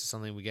 and this is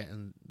something we get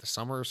in the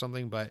summer or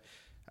something, but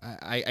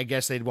I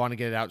guess they'd want to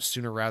get it out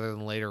sooner rather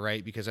than later,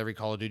 right? Because every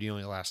Call of Duty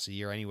only lasts a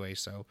year anyway,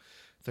 so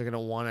they're going to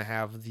want to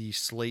have the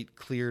slate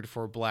cleared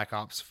for Black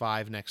Ops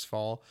 5 next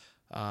fall.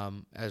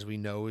 As we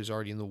know, is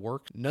already in the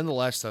work.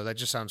 Nonetheless, though, that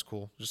just sounds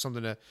cool. Just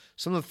something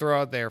to throw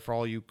out there for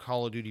all you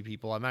Call of Duty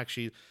people. I'm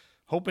actually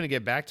hoping to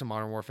get back to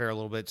Modern Warfare a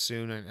little bit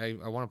soon.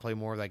 I want to play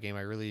more of that game.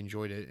 I really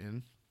enjoyed it,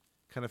 and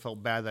kind of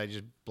felt bad that I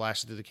just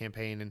blasted through the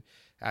campaign, and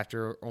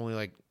after only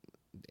like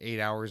 8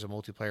 hours of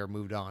multiplayer,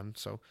 moved on.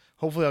 So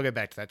hopefully I'll get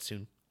back to that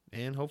soon.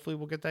 And hopefully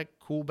we'll get that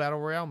cool Battle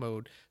Royale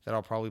mode that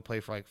I'll probably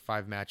play for like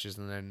 5 matches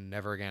and then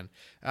never again.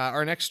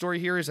 Our next story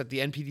here is that the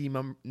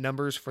NPD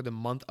numbers for the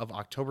month of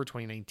October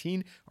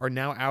 2019 are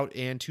now out.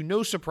 And to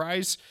no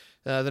surprise,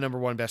 the number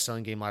one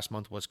best-selling game last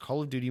month was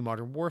Call of Duty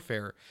Modern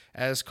Warfare.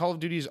 As Call of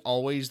Duty is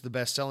always the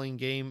best-selling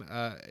game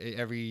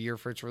every year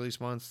for its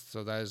release month,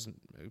 so that is,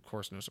 of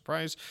course, no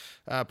surprise.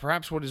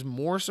 Perhaps what is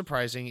more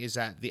surprising is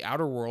that The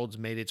Outer Worlds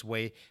made its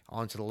way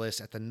onto the list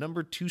at the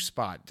number 2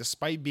 spot,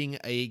 despite being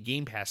a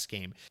Game Pass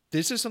game.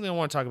 This is something I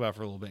want to talk about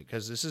for a little bit,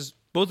 because this is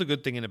both a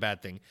good thing and a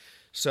bad thing.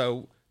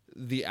 So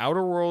The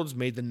Outer Worlds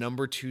made the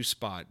number 2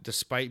 spot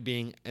despite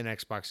being an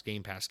Xbox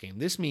Game Pass game.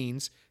 This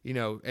means,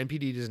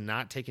 NPD does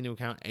not take into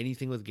account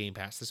anything with Game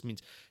Pass. This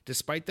means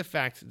despite the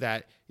fact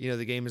that,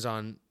 the game is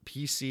on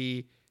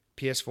PC,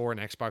 PS4, and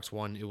Xbox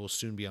One, it will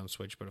soon be on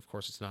Switch, but of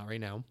course it's not right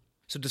now.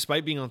 So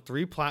despite being on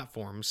 3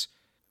 platforms,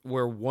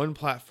 where one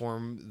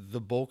platform, the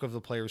bulk of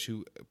the players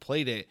who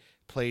played it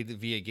played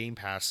via Game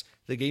Pass,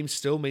 the game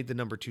still made the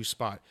number 2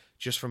 spot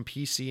just from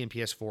PC and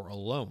PS4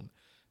 alone.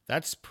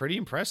 That's pretty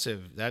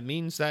impressive. That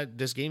means that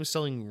this game is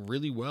selling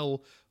really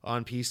well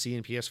on PC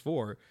and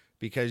PS4,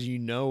 because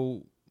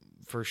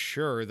for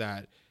sure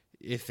that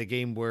if the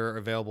game were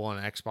available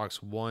on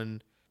Xbox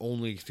One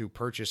only through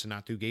purchase and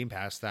not through Game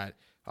Pass, that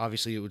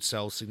obviously it would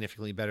sell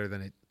significantly better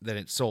than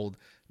it sold.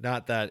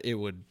 Not that it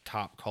would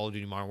top Call of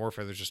Duty Modern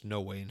Warfare. There's just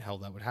no way in hell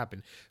that would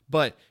happen.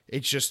 But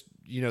it's just,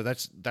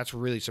 that's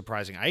really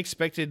surprising. I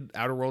expected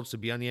Outer Worlds to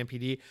be on the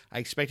NPD. I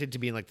expected to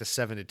be in like the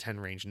 7 to 10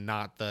 range,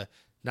 not the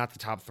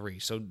top 3.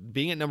 So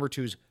being at number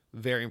 2 is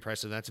very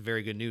impressive. That's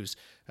very good news.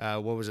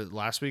 What was it,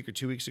 last week or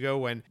 2 weeks ago,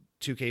 when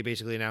 2K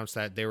basically announced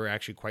that they were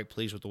actually quite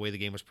pleased with the way the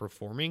game was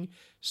performing.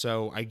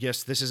 So I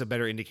guess this is a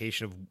better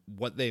indication of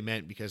what they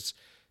meant, because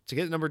to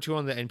get number 2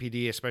 on the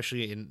NPD,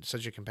 especially in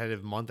such a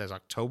competitive month as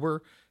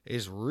October,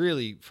 is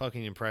really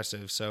fucking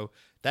impressive. So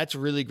that's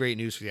really great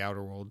news for the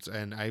Outer Worlds.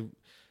 And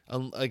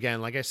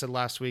again, like I said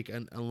last week,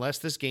 unless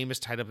this game is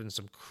tied up in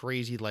some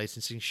crazy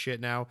licensing shit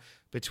now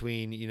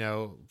between,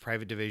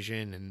 Private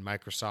Division and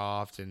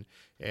Microsoft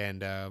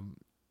and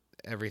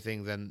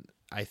everything, then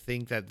I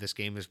think that this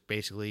game is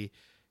basically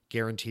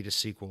guaranteed a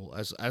sequel,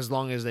 as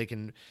long as they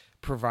can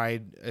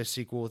provide a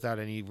sequel without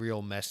any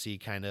real messy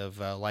kind of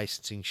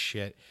licensing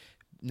shit.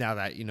 now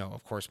that,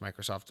 of course,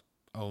 Microsoft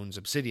owns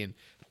Obsidian.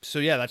 So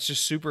yeah, that's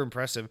just super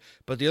impressive.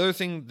 But the other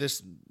thing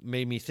this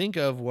made me think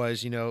of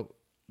was,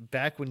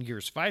 back when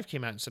Gears 5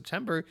 came out in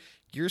September,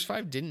 Gears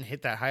 5 didn't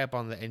hit that high up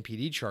on the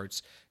NPD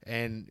charts.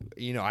 And,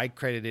 I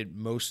credit it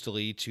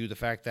mostly to the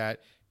fact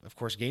that, of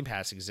course, Game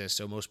Pass exists.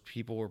 So most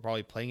people were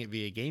probably playing it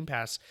via Game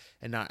Pass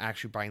and not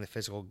actually buying the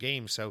physical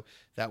game. So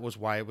that was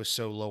why it was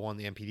so low on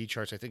the NPD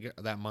charts. I think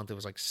that month it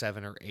was like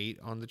 7 or 8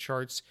 on the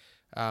charts.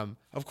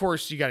 Of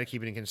course, you got to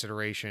keep it in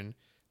consideration.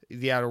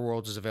 The Outer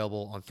Worlds is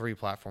available on 3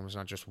 platforms,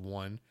 not just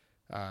one.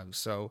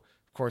 So,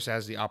 of course, it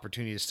has the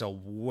opportunity to sell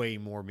way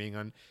more, being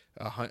on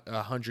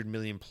 100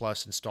 million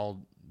plus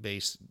installed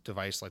base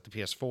device like the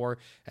PS4,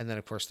 and then,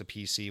 of course, the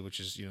PC, which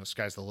is,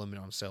 sky's the limit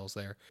on sales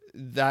there.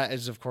 That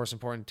is, of course,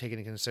 important to take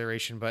into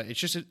consideration, but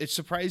it's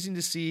surprising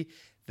to see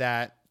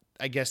that,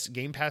 I guess,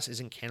 Game Pass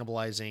isn't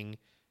cannibalizing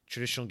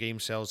traditional game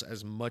sales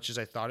as much as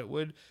I thought it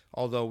would,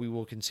 although we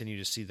will continue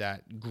to see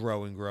that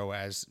grow and grow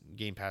as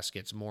Game Pass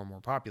gets more and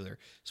more popular,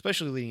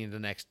 especially leading into the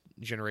next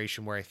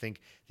generation, where I think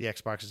the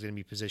Xbox is going to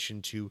be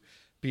positioned to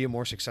be a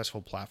more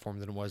successful platform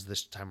than it was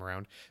this time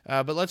around.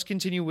 But let's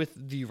continue with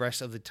the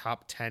rest of the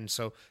top 10.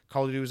 So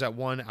Call of Duty was at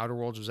 1, Outer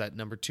Worlds was at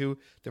number 2.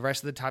 The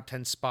rest of the top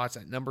 10 spots,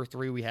 at number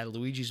 3, we had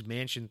Luigi's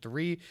Mansion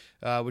 3,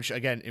 which,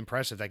 again,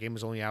 impressive. That game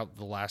was only out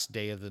the last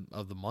day of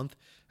the month.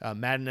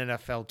 Madden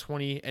NFL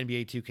 20,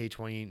 NBA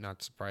 2K20,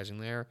 not surprising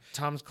there.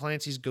 Tom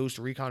Clancy's Ghost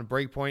Recon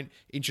Breakpoint,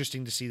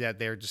 interesting to see that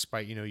there,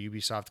 despite,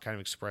 Ubisoft kind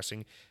of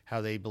expressing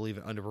how they believe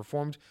it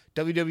underperformed.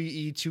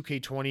 WWE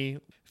 2K20,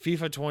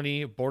 FIFA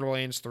 20,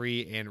 Borderlands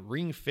 3, and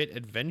Ring Fit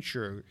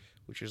Adventure,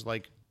 which is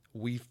like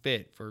Wii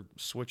Fit for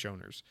Switch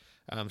owners.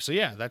 So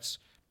yeah, that's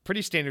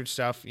pretty standard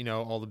stuff.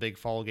 All the big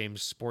fall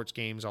games, sports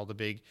games, all the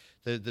big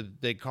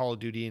Call of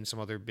Duty and some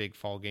other big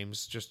fall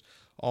games, just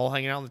all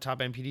hanging out in the top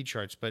NPD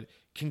charts. But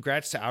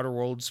congrats to Outer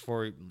Worlds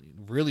for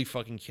really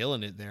fucking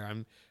killing it there.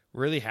 I'm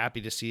really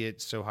happy to see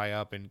it so high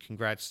up, and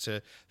congrats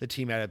to the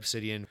team at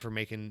Obsidian for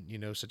making,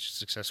 such a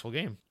successful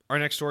game. Our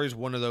next story is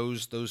one of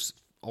those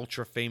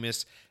ultra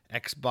famous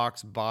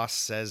Xbox boss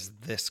says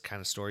this kind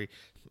of story.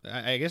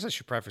 I guess I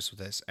should preface with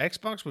this.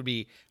 Xbox would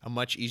be a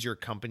much easier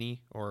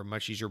company or a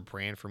much easier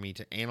brand for me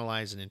to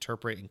analyze and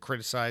interpret and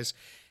criticize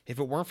if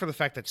it weren't for the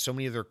fact that so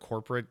many of their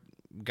corporate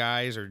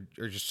guys are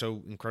just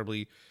so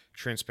incredibly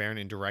transparent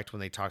and direct when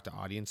they talk to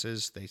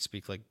audiences. They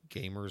speak like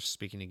gamers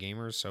speaking to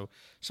gamers. So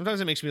sometimes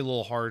it makes me a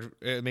little hard.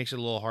 It makes it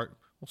a little hard.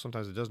 Well,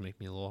 sometimes it does make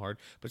me a little hard,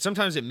 but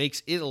sometimes it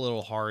makes it a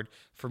little hard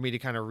for me to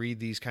kind of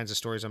read these kinds of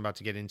stories I'm about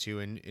to get into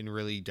and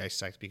really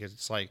dissect, because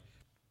it's like,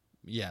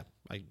 yeah,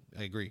 I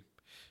agree.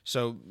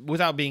 So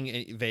without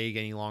being vague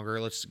any longer,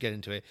 let's get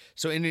into it.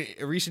 So in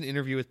a recent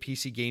interview with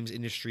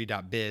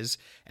PCGamesIndustry.biz,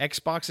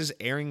 Xbox's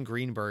Aaron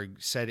Greenberg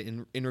said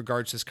in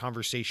regards to this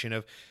conversation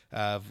of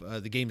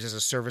the games as a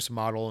service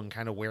model and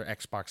kind of where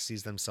Xbox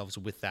sees themselves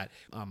with that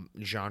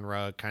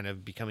genre kind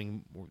of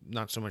becoming,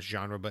 not so much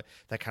genre, but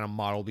that kind of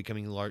model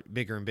becoming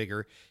bigger and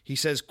bigger. He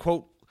says,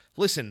 quote,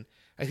 "Listen,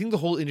 I think the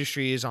whole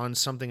industry is on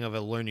something of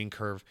a learning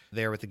curve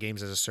there with the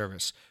games as a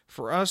service.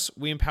 For us,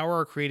 we empower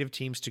our creative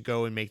teams to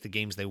go and make the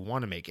games they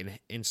want to make.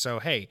 And so,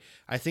 hey,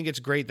 I think it's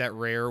great that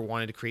Rare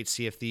wanted to create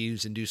Sea of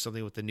Thieves and do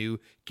something with the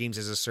new games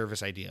as a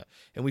service idea.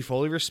 And we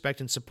fully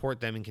respect and support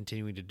them in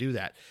continuing to do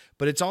that.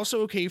 But it's also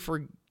okay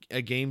for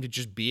a game to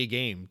just be a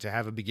game, to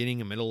have a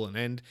beginning, a middle, and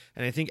end.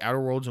 And I think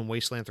Outer Worlds and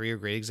Wasteland 3 are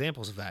great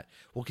examples of that.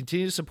 We'll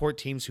continue to support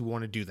teams who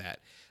want to do that.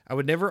 I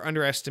would never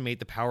underestimate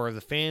the power of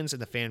the fans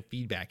and the fan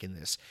feedback in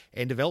this.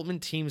 And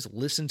development teams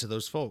listen to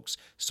those folks.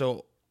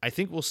 So I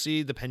think we'll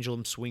see the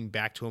pendulum swing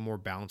back to a more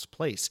balanced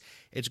place.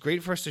 It's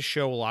great for us to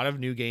show a lot of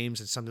new games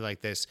and something like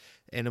this.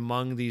 And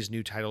among these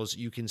new titles,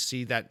 you can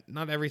see that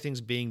not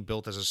everything's being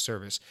built as a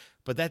service.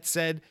 But that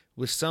said,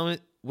 with some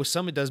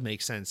it does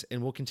make sense,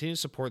 and we'll continue to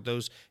support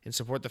those and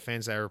support the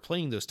fans that are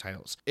playing those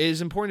titles. It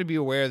is important to be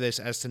aware of this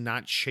as to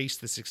not chase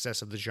the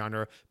success of the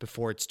genre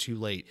before it's too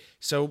late.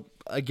 So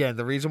again,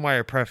 the reason why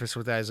I preface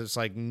with that is it's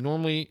like,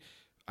 normally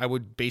I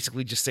would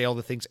basically just say all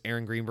the things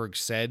Aaron Greenberg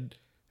said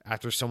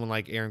after someone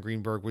like Aaron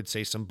Greenberg would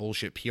say some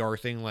bullshit PR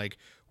thing like,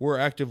 we're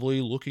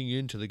actively looking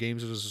into the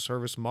games as a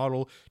service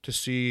model to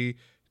see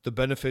the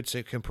benefits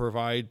it can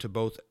provide to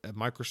both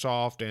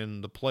Microsoft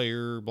and the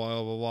player,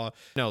 blah, blah, blah.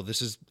 No,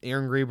 this is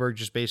Aaron Greenberg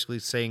just basically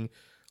saying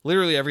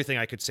literally everything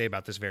I could say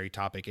about this very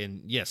topic.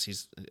 And yes,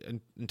 he's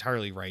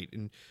entirely right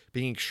in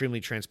being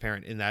extremely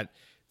transparent in that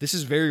this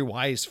is very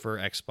wise for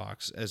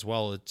Xbox as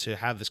well to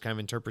have this kind of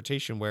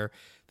interpretation where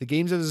the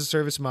games as a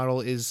service model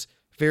is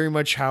very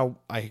much how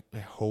I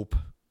hope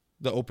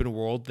the open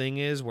world thing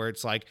is, where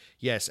it's like,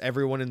 yes,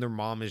 everyone and their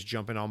mom is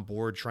jumping on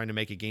board trying to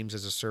make a games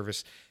as a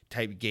service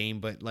type game,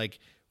 but like,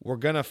 we're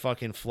gonna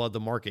fucking flood the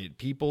market.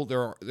 People,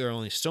 there are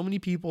only so many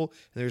people,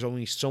 and there's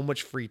only so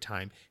much free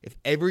time. If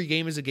every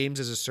game is a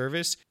games as a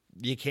service,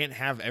 you can't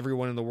have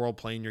everyone in the world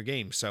playing your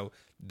game. So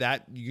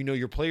that,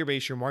 your player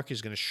base, your market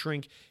is gonna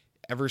shrink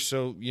ever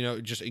so,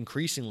 just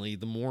increasingly.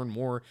 The more and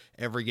more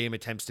every game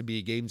attempts to be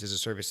a games as a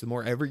service, the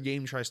more every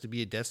game tries to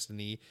be a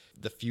Destiny,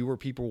 the fewer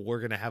people we're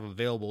gonna have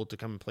available to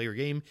come and play your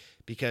game,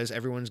 because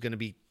everyone's gonna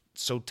be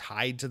so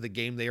tied to the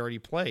game they already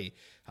play.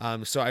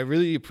 So I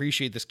really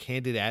appreciate this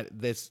candid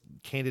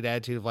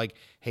attitude of like,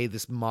 hey,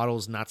 this model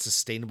is not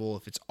sustainable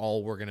if it's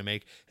all we're gonna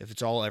make, if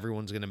it's all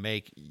everyone's gonna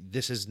make.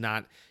 This is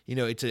not,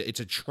 it's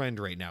a trend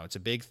right now. It's a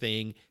big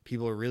thing.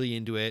 People are really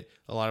into it.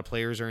 A lot of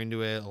players are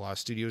into it. A lot of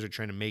studios are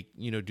trying to make,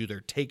 do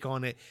their take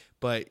on it.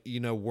 But,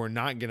 we're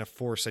not going to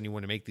force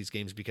anyone to make these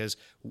games, because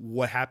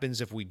what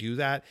happens if we do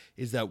that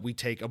is that we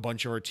take a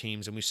bunch of our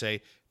teams and we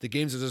say, the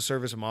games as a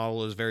service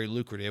model is very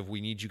lucrative.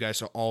 We need you guys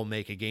to all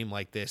make a game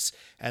like this.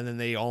 And then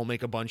they all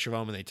make a bunch of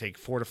them, and they take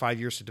 4 to 5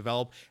 years to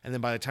develop. And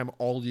then by the time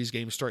all these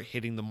games start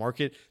hitting the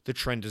market, the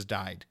trend has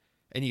died.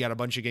 And you got a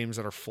bunch of games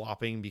that are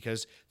flopping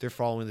because they're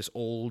following this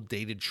old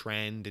dated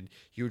trend, and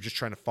you were just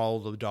trying to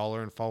follow the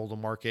dollar and follow the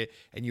market,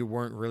 and you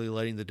weren't really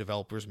letting the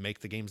developers make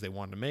the games they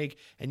wanted to make,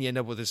 and you end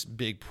up with this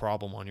big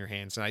problem on your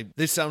hands. And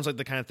this sounds like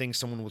the kind of thing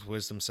someone with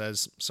wisdom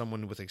says,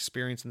 someone with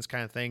experience in this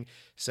kind of thing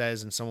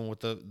says, and someone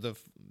with the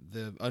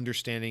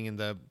understanding and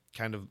the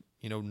kind of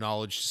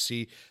knowledge to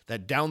see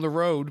that down the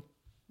road,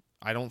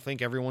 I don't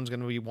think everyone's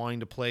going to be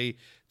wanting to play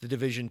the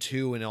Division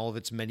 2 and all of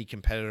its many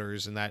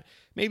competitors, and that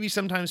maybe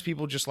sometimes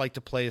people just like to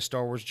play a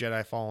Star Wars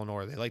Jedi Fallen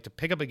Order. They like to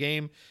pick up a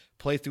game,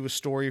 play through a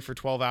story for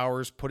 12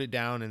 hours, put it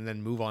down, and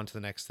then move on to the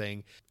next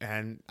thing.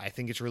 And I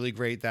think it's really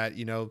great that,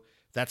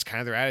 that's kind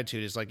of their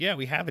attitude, is like, yeah,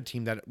 we have a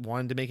team that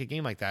wanted to make a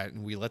game like that,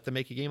 and we let them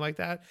make a game like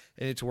that,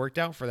 and it's worked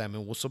out for them,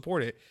 and we'll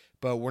support it.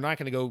 But we're not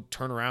going to go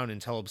turn around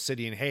and tell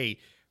Obsidian, hey,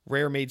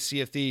 Rare made Sea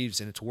of Thieves,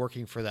 and it's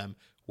working for them.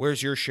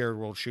 Where's your shared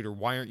world shooter?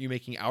 Why aren't you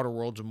making Outer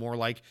Worlds more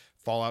like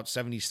Fallout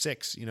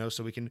 76,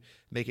 so we can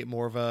make it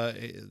more of a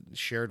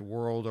shared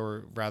world,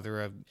 or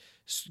rather a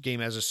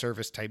game as a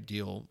service type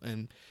deal.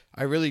 And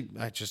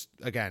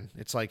again,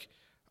 it's like,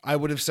 I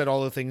would have said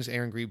all the things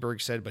Aaron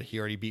Greenberg said, but he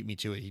already beat me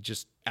to it. He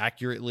just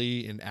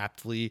accurately and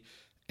aptly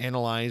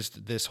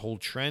analyzed this whole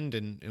trend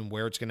and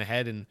where it's going to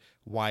head, and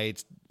why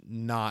it's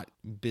not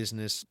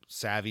business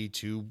savvy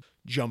to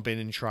jump in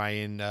and try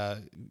and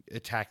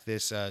attack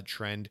this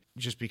trend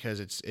just because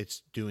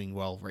it's doing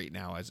well right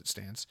now as it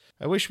stands.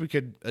 I wish we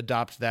could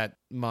adopt that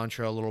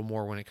mantra a little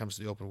more when it comes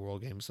to the open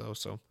world games, though.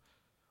 So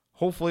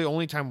hopefully,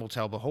 only time will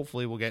tell, but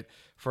hopefully we'll get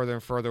further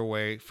and further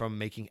away from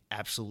making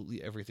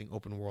absolutely everything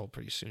open world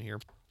pretty soon here.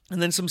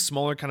 And then some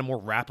smaller, kind of more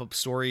wrap-up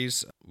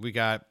stories. We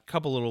got a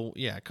couple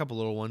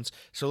little ones.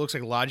 So it looks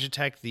like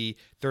Logitech, the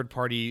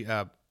third-party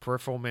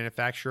peripheral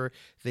manufacturer,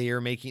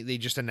 they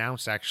just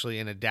announced actually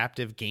an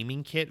adaptive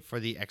gaming kit for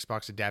the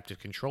Xbox Adaptive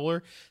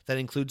Controller that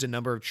includes a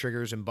number of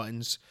triggers and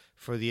buttons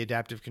for the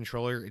adaptive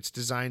controller. It's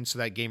designed so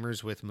that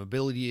gamers with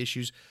mobility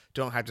issues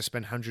don't have to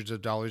spend hundreds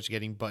of dollars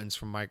getting buttons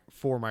for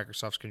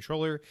Microsoft's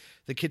controller.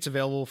 The kit's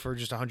available for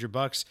just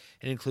 $100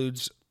 and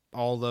includes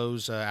all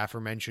those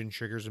aforementioned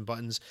triggers and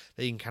buttons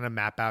that you can kind of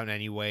map out in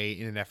any way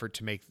in an effort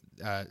to make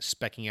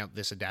speccing out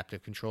this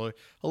adaptive controller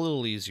a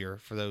little easier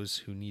for those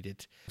who need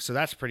it. So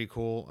that's pretty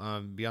cool.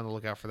 Be on the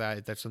lookout for that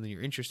if that's something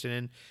you're interested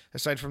in.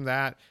 Aside from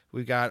that,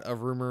 we got a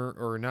rumor,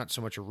 or not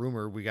so much a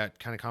rumor, we got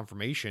kind of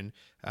confirmation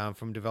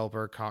from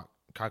developer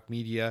Koch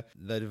Media,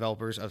 the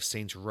developers of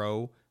Saints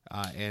Row,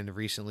 and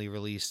recently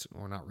released,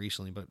 or not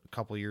recently, but a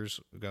couple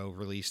years ago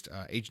released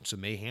Agents of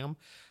Mayhem,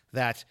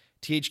 that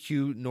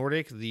THQ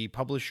Nordic, the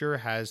publisher,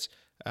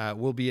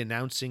 will be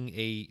announcing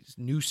a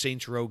new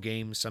Saints Row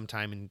game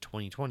sometime in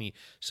 2020,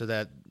 so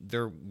that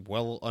they're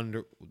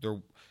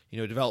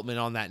development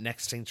on that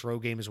next Saints Row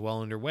game is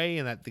well underway,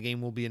 and that the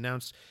game will be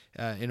announced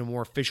in a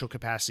more official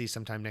capacity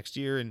sometime next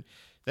year. And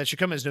that should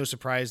come as no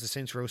surprise. The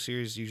Saints Row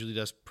series usually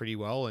does pretty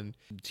well, and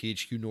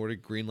THQ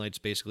Nordic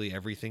greenlights basically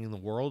everything in the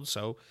world,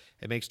 so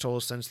it makes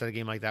total sense that a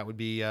game like that would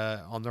be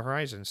on the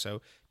horizon.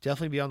 So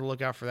definitely be on the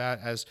lookout for that,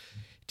 as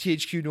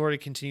THQ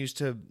Nordic continues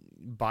to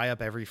buy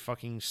up every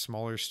fucking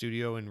smaller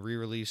studio and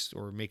re-release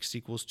or make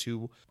sequels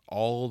to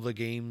all the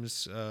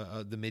games,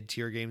 the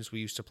mid-tier games we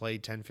used to play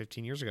 10,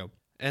 15 years ago.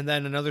 And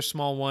then another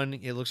small one,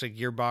 it looks like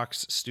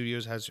Gearbox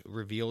Studios has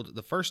revealed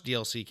the first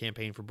DLC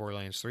campaign for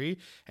Borderlands 3,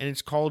 and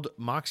it's called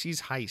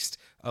Moxie's Heist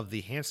of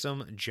the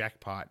Handsome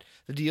Jackpot.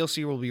 The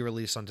DLC will be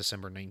released on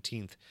December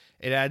 19th.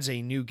 It adds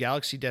a new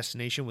galaxy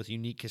destination with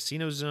unique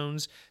casino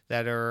zones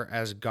that are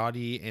as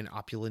gaudy and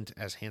opulent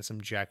as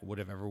Handsome Jack would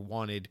have ever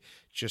wanted.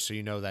 Just so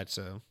you know, that's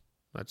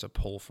a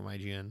poll from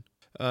IGN.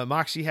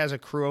 Moxie has a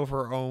crew of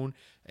her own,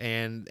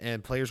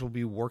 and players will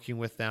be working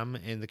with them,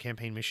 and the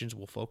campaign missions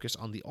will focus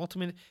on the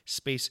ultimate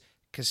space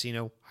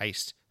casino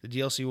heist. The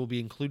DLC will be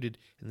included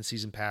in the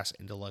Season Pass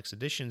and Deluxe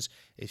editions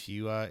if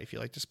you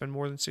like to spend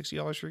more than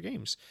 $60 for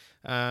games.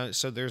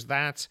 So there's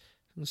that.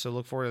 So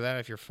look forward to that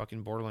if you're a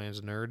fucking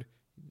Borderlands nerd.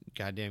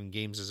 Goddamn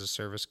games as a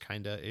service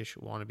kinda ish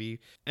wannabe.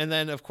 And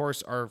then of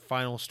course our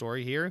final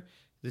story here.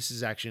 This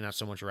is actually not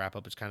so much a wrap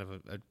up; it's kind of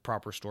a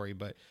proper story.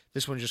 But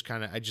this one just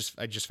kind of I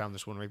just found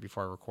this one right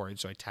before I recorded,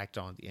 so I tacked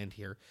on at the end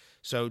here.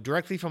 So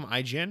directly from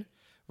IGN,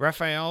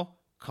 Raphael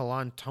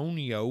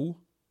Colantonio,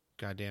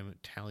 goddamn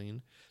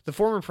Italian, the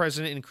former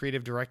president and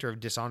creative director of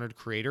Dishonored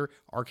creator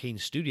Arcane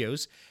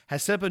Studios,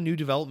 has set up a new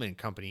development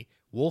company,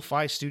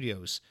 Wolfeye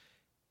Studios.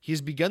 He has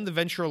begun the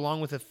venture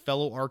along with a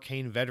fellow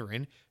Arcane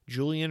veteran,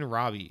 Julian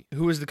Robbie,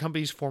 who is the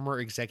company's former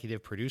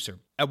executive producer.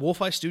 At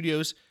Wolfeye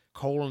Studios,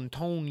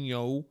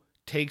 Colantonio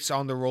takes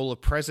on the role of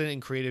president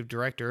and creative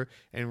director,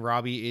 and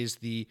Robbie is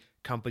the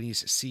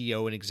company's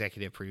CEO and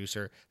executive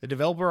producer. The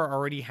developer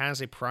already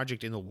has a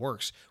project in the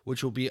works,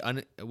 which will be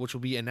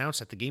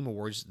announced at the Game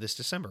Awards this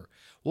December.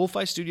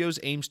 Wolfeye Studios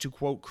aims to,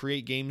 quote,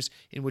 create games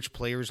in which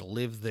players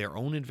live their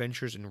own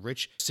adventures in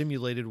rich,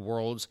 simulated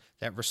worlds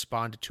that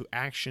respond to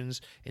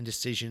actions and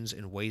decisions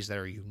in ways that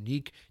are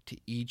unique to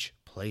each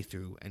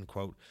playthrough, end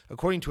quote.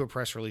 According to a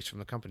press release from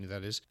the company,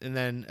 that is. And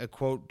then a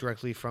quote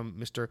directly from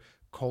Mr.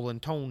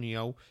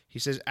 Colantonio. He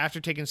says,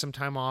 after taking some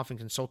time off and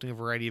consulting a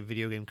variety of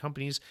video game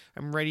companies,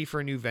 I'm ready for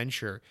a new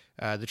venture.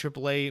 The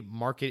AAA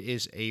market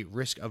is a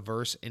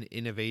risk-averse and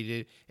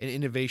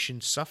innovation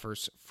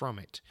suffers from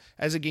it.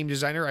 As a game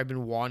designer, I've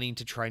been wanting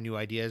to try new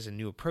ideas and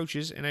new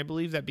approaches, and I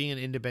believe that being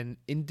an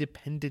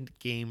independent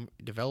game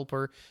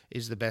developer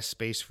is the best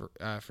space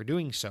for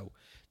doing so.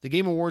 The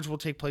Game Awards will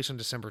take place on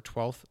December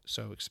 12th,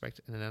 so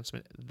expect an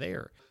announcement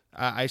there.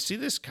 I see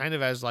this kind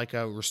of as like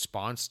a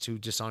response to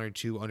Dishonored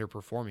 2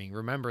 underperforming.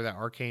 Remember that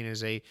Arcane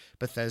is a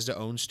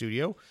Bethesda-owned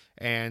studio,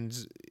 and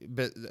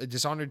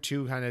Dishonored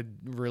 2 kind of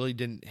really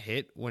didn't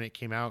hit when it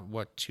came out,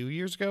 2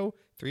 years ago?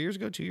 3 years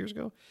ago? 2 years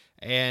ago?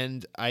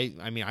 And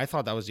I mean, I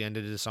thought that was the end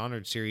of the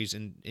Dishonored series,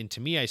 and to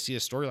me, I see a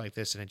story like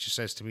this, and it just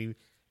says to me,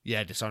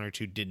 yeah, Dishonored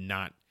 2 did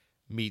not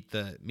meet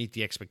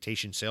the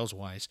expectation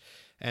sales-wise.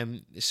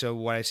 And so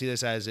what I see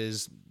this as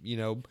is,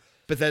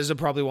 Bethesda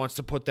probably wants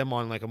to put them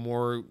on like a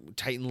more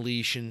tightened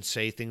leash and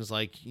say things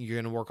like,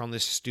 you're going to work on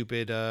this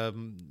stupid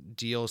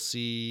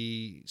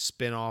DLC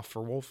spin-off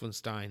for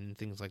Wolfenstein and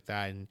things like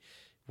that. And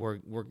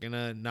we're going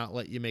to not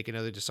let you make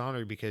another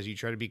Dishonored because you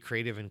try to be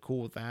creative and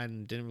cool with that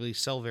and didn't really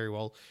sell very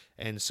well.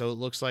 And so it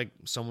looks like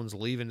someone's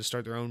leaving to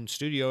start their own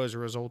studio as a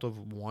result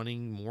of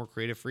wanting more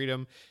creative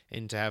freedom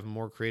and to have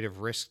more creative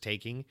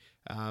risk-taking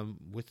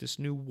with this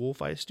new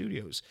Wolfeye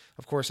Studios.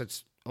 Of course,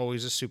 that's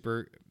always a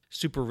super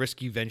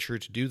risky venture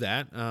to do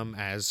that,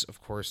 as, of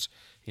course,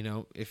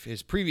 if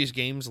his previous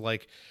games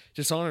like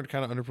Dishonored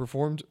kind of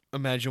underperformed,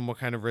 imagine what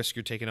kind of risk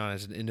you're taking on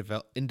as an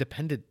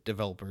independent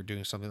developer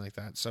doing something like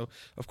that. So,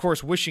 of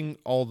course, wishing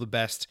all the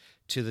best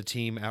to the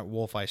team at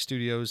Wolfeye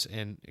Studios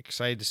and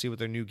excited to see what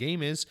their new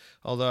game is,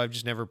 although I've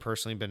just never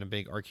personally been a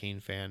big Arcane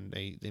fan.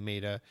 They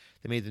made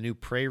the new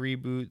Prey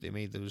reboot, they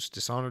made those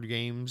Dishonored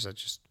games.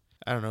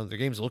 I don't know, their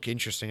games look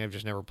interesting. I've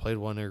just never played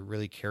one or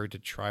really cared to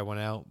try one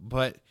out,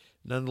 but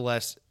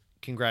nonetheless,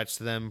 congrats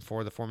to them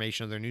for the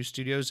formation of their new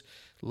studios.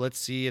 Let's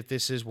see if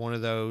this is one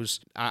of those.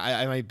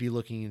 I might be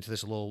looking into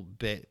this a little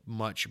bit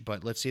much,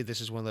 but let's see if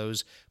this is one of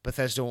those.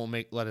 Bethesda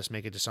won't let us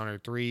make a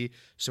Dishonored 3,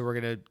 so we're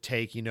going to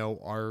take,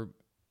 our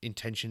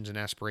intentions and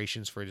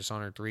aspirations for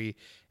Dishonored 3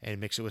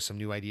 and mix it with some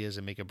new ideas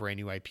and make a brand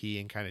new IP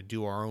and kind of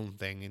do our own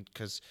thing. And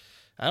because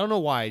I don't know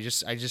why, I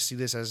just see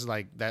this as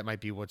like that might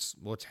be what's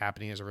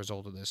happening as a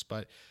result of this.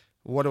 But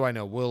what do I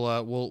know?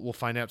 We'll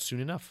find out soon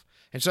enough.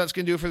 And so that's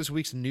going to do it for this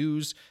week's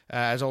news.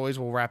 As always,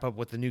 we'll wrap up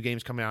with the new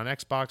games coming out on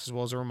Xbox, as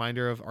well as a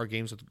reminder of our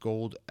games with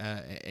gold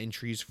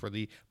entries for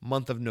the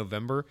month of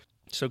November.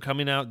 So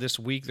coming out this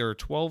week, there are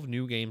 12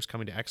 new games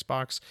coming to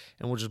Xbox,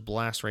 and we'll just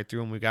blast right through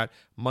them. We've got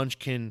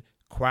Munchkin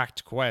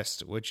Quacked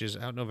Quest, which is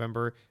out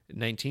November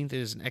 19th. It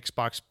is an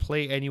Xbox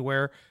Play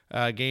Anywhere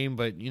game,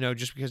 but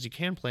just because you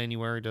can play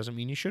anywhere doesn't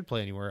mean you should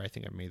play anywhere. I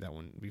think I made that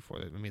one before.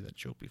 I made that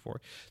joke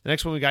before. The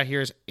next one we got here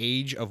is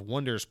Age of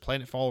Wonders: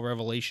 Planetfall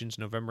Revelations,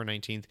 November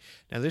 19th.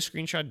 Now this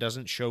screenshot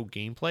doesn't show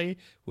gameplay,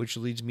 which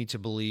leads me to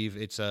believe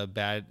it's a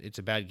bad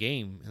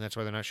game, and that's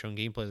why they're not showing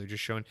gameplay. They're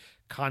just showing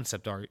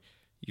concept art.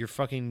 Your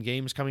fucking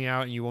game's coming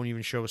out and you won't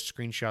even show a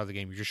screenshot of the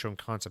game. You're just showing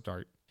concept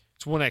art.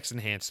 It's 1x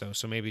enhanced, though,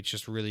 so maybe it's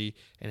just really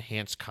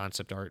enhanced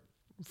concept art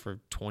for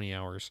 20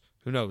 hours.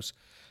 Who knows?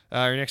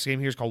 Our next game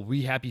here is called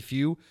We Happy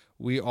Few.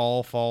 We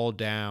All Fall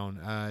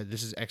Down.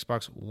 This is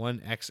Xbox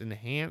One X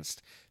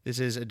enhanced. This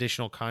is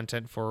additional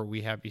content for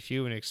We Happy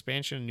Few, an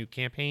expansion, a new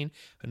campaign,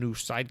 a new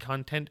side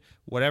content,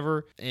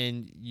 whatever.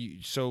 And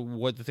so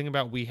what the thing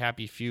about We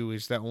Happy Few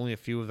is that only a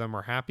few of them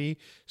are happy.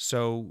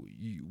 So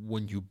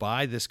when you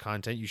buy this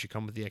content, you should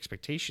come with the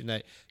expectation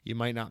that you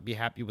might not be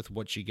happy with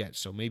what you get.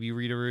 So maybe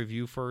read a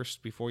review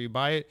first before you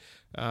buy it,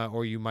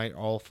 or you might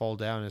all fall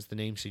down, as the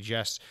name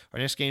suggests. Our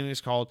next game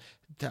is called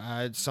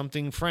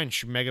something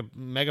French,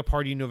 Mega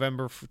Party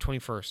November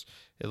 21st.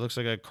 It looks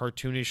like a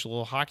cartoonish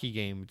little hockey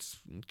game.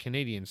 It's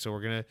Canadian, so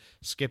we're going to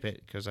skip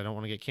it because I don't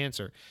want to get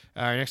cancer.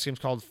 Our next game is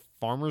called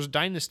Farmers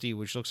Dynasty,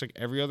 which looks like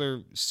every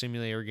other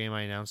simulator game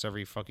I announce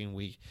every fucking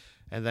week.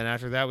 And then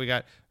after that, we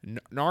got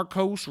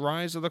Narcos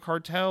Rise of the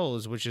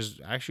Cartels, which is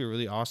actually a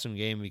really awesome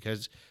game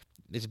because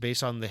it's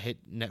based on the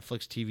hit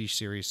Netflix TV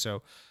series.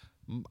 So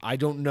I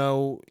don't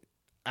know.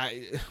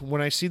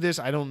 When I see this,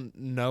 I don't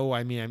know.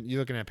 I mean, you're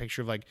looking at a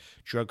picture of like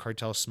drug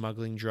cartels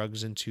smuggling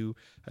drugs into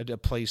a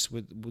place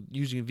with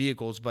using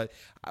vehicles. But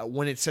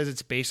when it says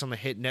it's based on the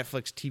hit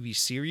Netflix TV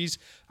series,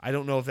 I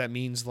don't know if that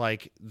means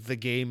like the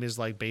game is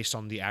like based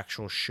on the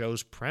actual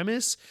show's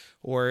premise,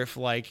 or if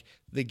like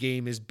the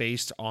game is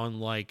based on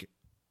like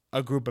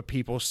a group of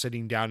people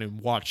sitting down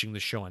and watching the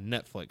show on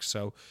Netflix.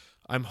 So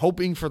I'm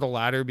hoping for the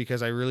latter,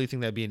 because I really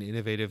think that'd be an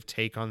innovative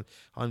take on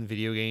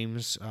video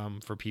games,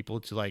 for people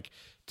to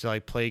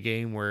play a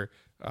game where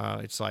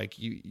it's like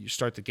you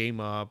start the game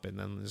up, and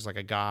then there's like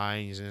a guy,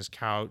 and he's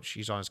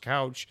on his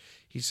couch,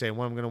 he's saying,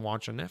 "What I'm going to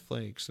watch on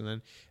Netflix,"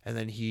 and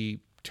then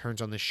he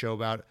turns on the show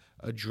about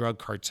a drug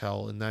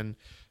cartel, and then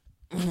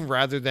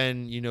rather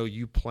than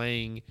you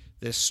playing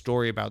this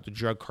story about the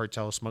drug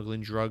cartel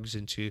smuggling drugs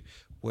into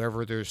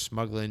wherever they're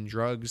smuggling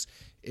drugs,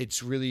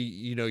 it's really,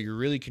 you're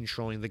really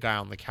controlling the guy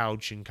on the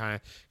couch and kind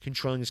of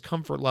controlling his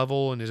comfort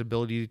level and his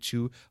ability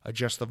to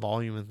adjust the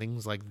volume and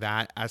things like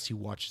that as he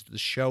watches the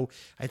show.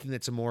 I think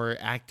that's a more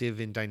active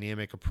and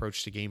dynamic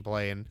approach to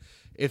gameplay, and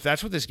if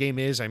that's what this game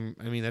is, I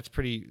mean that's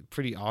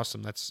pretty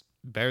awesome. That's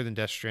better than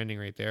Death Stranding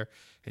right there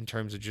in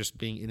terms of just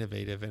being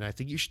innovative, and I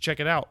think you should check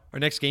it out. Our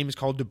next game is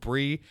called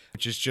Debris,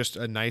 which is just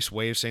a nice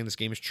way of saying this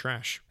game is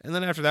trash. And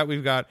then after that,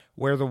 we've got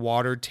Where the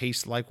Water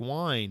Tastes Like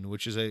Wine,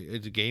 which is a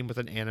game with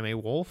an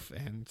anime wolf,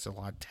 and it's a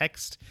lot of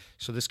text.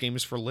 So this game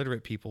is for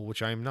literate people,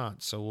 which I am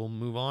not. So we'll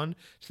move on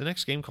to the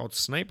next game called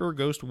Sniper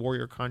Ghost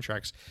Warrior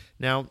Contracts.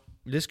 Now,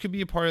 this could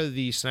be a part of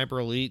the Sniper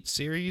Elite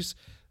series,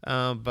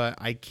 but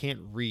I can't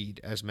read,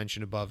 as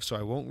mentioned above, so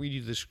I won't read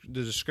you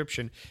the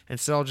description.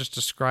 Instead, I'll just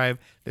describe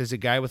there's a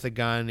guy with a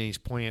gun, and he's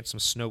pointing at some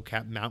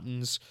snow-capped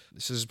mountains.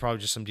 This is probably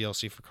just some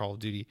DLC for Call of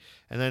Duty.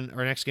 And then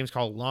our next game is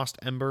called Lost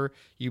Ember.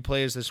 You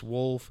play as this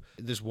wolf.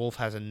 This wolf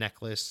has a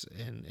necklace,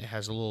 and it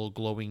has a little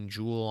glowing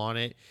jewel on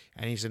it,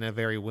 and he's in a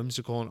very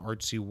whimsical and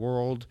artsy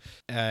world.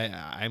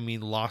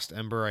 Lost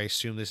Ember, I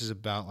assume this is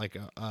about like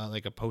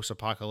a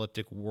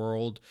post-apocalyptic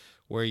world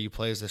where you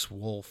play as this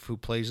wolf who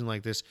plays in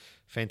like this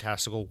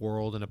fantastical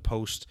world in a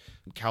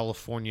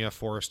post-California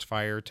forest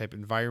fire type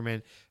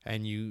environment,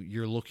 and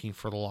you're looking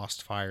for the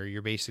lost fire.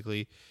 You're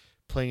basically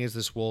playing as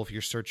this wolf.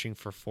 You're searching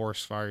for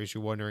forest fires.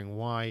 You're wondering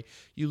why.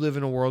 You live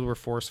in a world where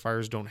forest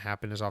fires don't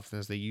happen as often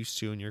as they used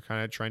to, and you're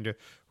kind of trying to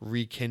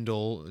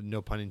rekindle,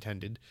 no pun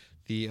intended,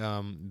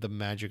 the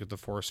magic of the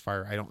forest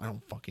fire. I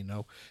don't fucking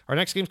know. Our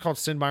next game is called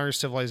Sid Meier's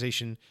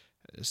Civilization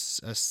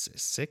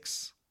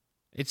 6.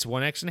 It's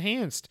 1X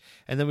enhanced.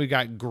 And then we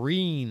got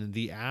Green,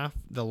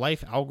 the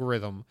Life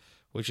Algorithm,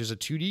 which is a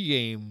 2D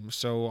game.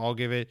 So I'll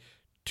give it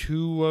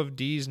 2 of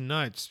D's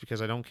nuts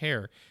because I don't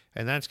care.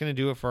 And that's going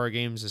to do it for our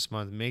games this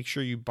month. Make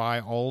sure you buy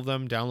all of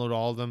them, download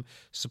all of them,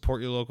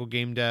 support your local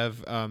game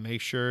dev.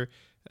 Make sure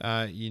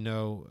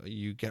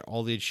you get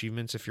all the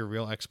achievements if you're a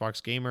real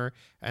Xbox gamer.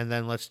 And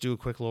then let's do a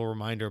quick little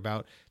reminder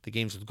about the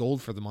games with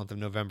gold for the month of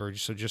November.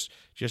 So just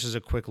as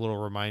a quick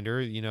little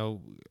reminder,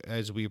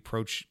 as we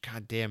approach,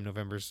 goddamn,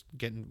 we're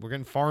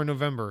getting far in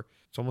November.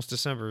 It's almost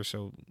December,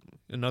 so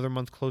another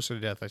month closer to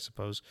death, I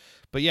suppose.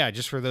 But yeah,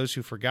 just for those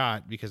who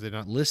forgot because they're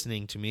not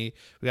listening to me,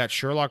 we got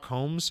Sherlock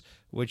Holmes,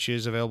 which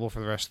is available for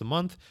the rest of the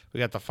month.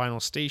 We got The Final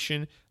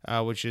Station,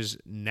 which is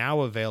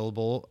now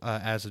available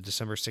as of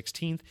December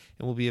 16th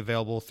and will be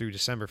available through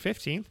December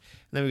 15th. And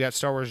then we got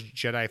Star Wars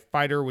Jedi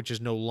Fighter, which is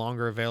no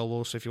longer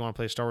available. So if you want to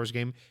play a Star Wars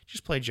game,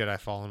 just play Jedi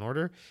Fallen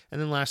Order. And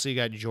then lastly, you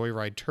got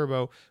Joyride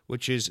Turbo,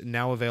 which is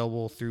now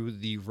available through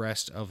the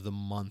rest of the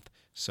month.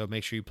 So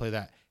make sure you play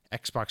that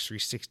Xbox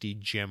 360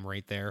 gem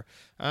right there.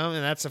 And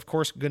that's, of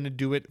course, going to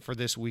do it for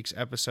this week's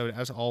episode.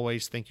 As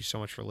always, thank you so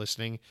much for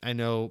listening. I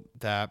know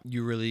that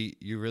you really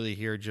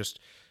hear just,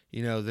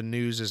 the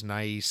news is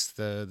nice,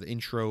 the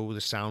intro,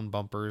 the sound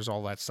bumpers,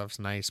 all that stuff's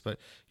nice, but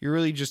you're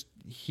really just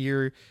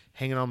here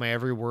hanging on my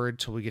every word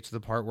till we get to the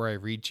part where I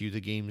read to you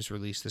the games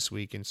released this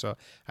week. And so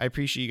I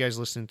appreciate you guys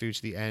listening through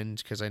to the end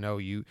because I know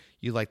you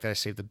like that I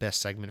save the best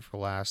segment for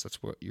last.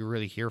 That's what you're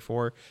really here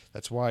for.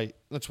 That's why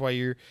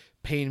you're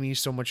paying me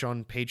so much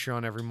on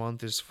Patreon every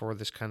month, is for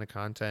this kind of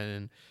content.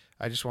 And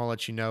I just want to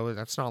let you know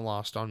that's not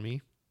lost on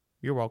me.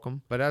 You're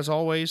welcome. But as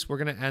always, we're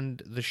going to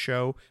end the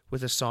show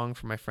with a song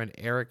from my friend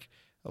Eric.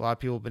 A lot of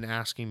people have been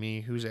asking me,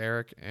 who's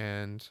Eric?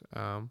 And,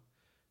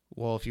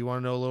 well, if you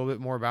want to know a little bit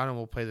more about him,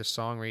 we'll play this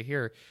song right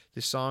here.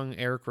 This song,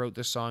 Eric wrote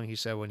this song, he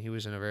said, when he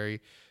was in a very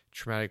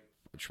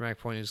traumatic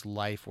point in his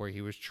life where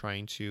he was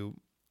trying to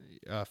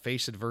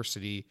face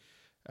adversity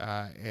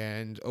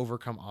and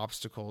overcome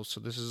obstacles. So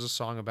this is a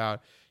song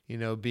about,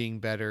 being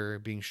better,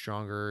 being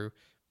stronger,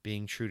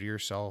 being true to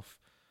yourself.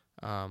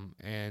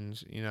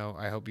 And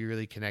I hope you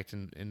really connect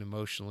and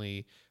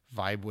emotionally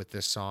vibe with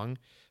this song.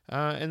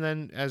 And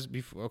then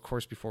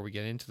before we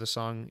get into the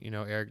song,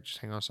 Eric, just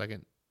hang on a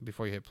second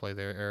before you hit play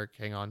there. Eric,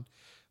 hang on.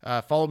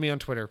 Follow me on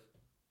Twitter.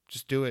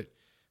 Just do it.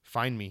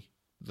 Find me.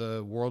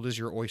 The world is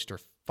your oyster.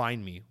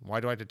 Find me. Why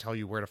do I have to tell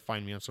you where to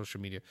find me on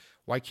social media?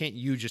 Why can't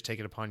you just take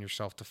it upon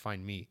yourself to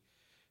find me?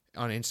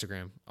 On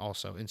Instagram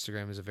also.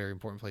 Instagram is a very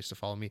important place to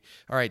follow me.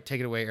 All right,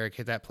 take it away, Eric.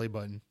 Hit that play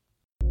button.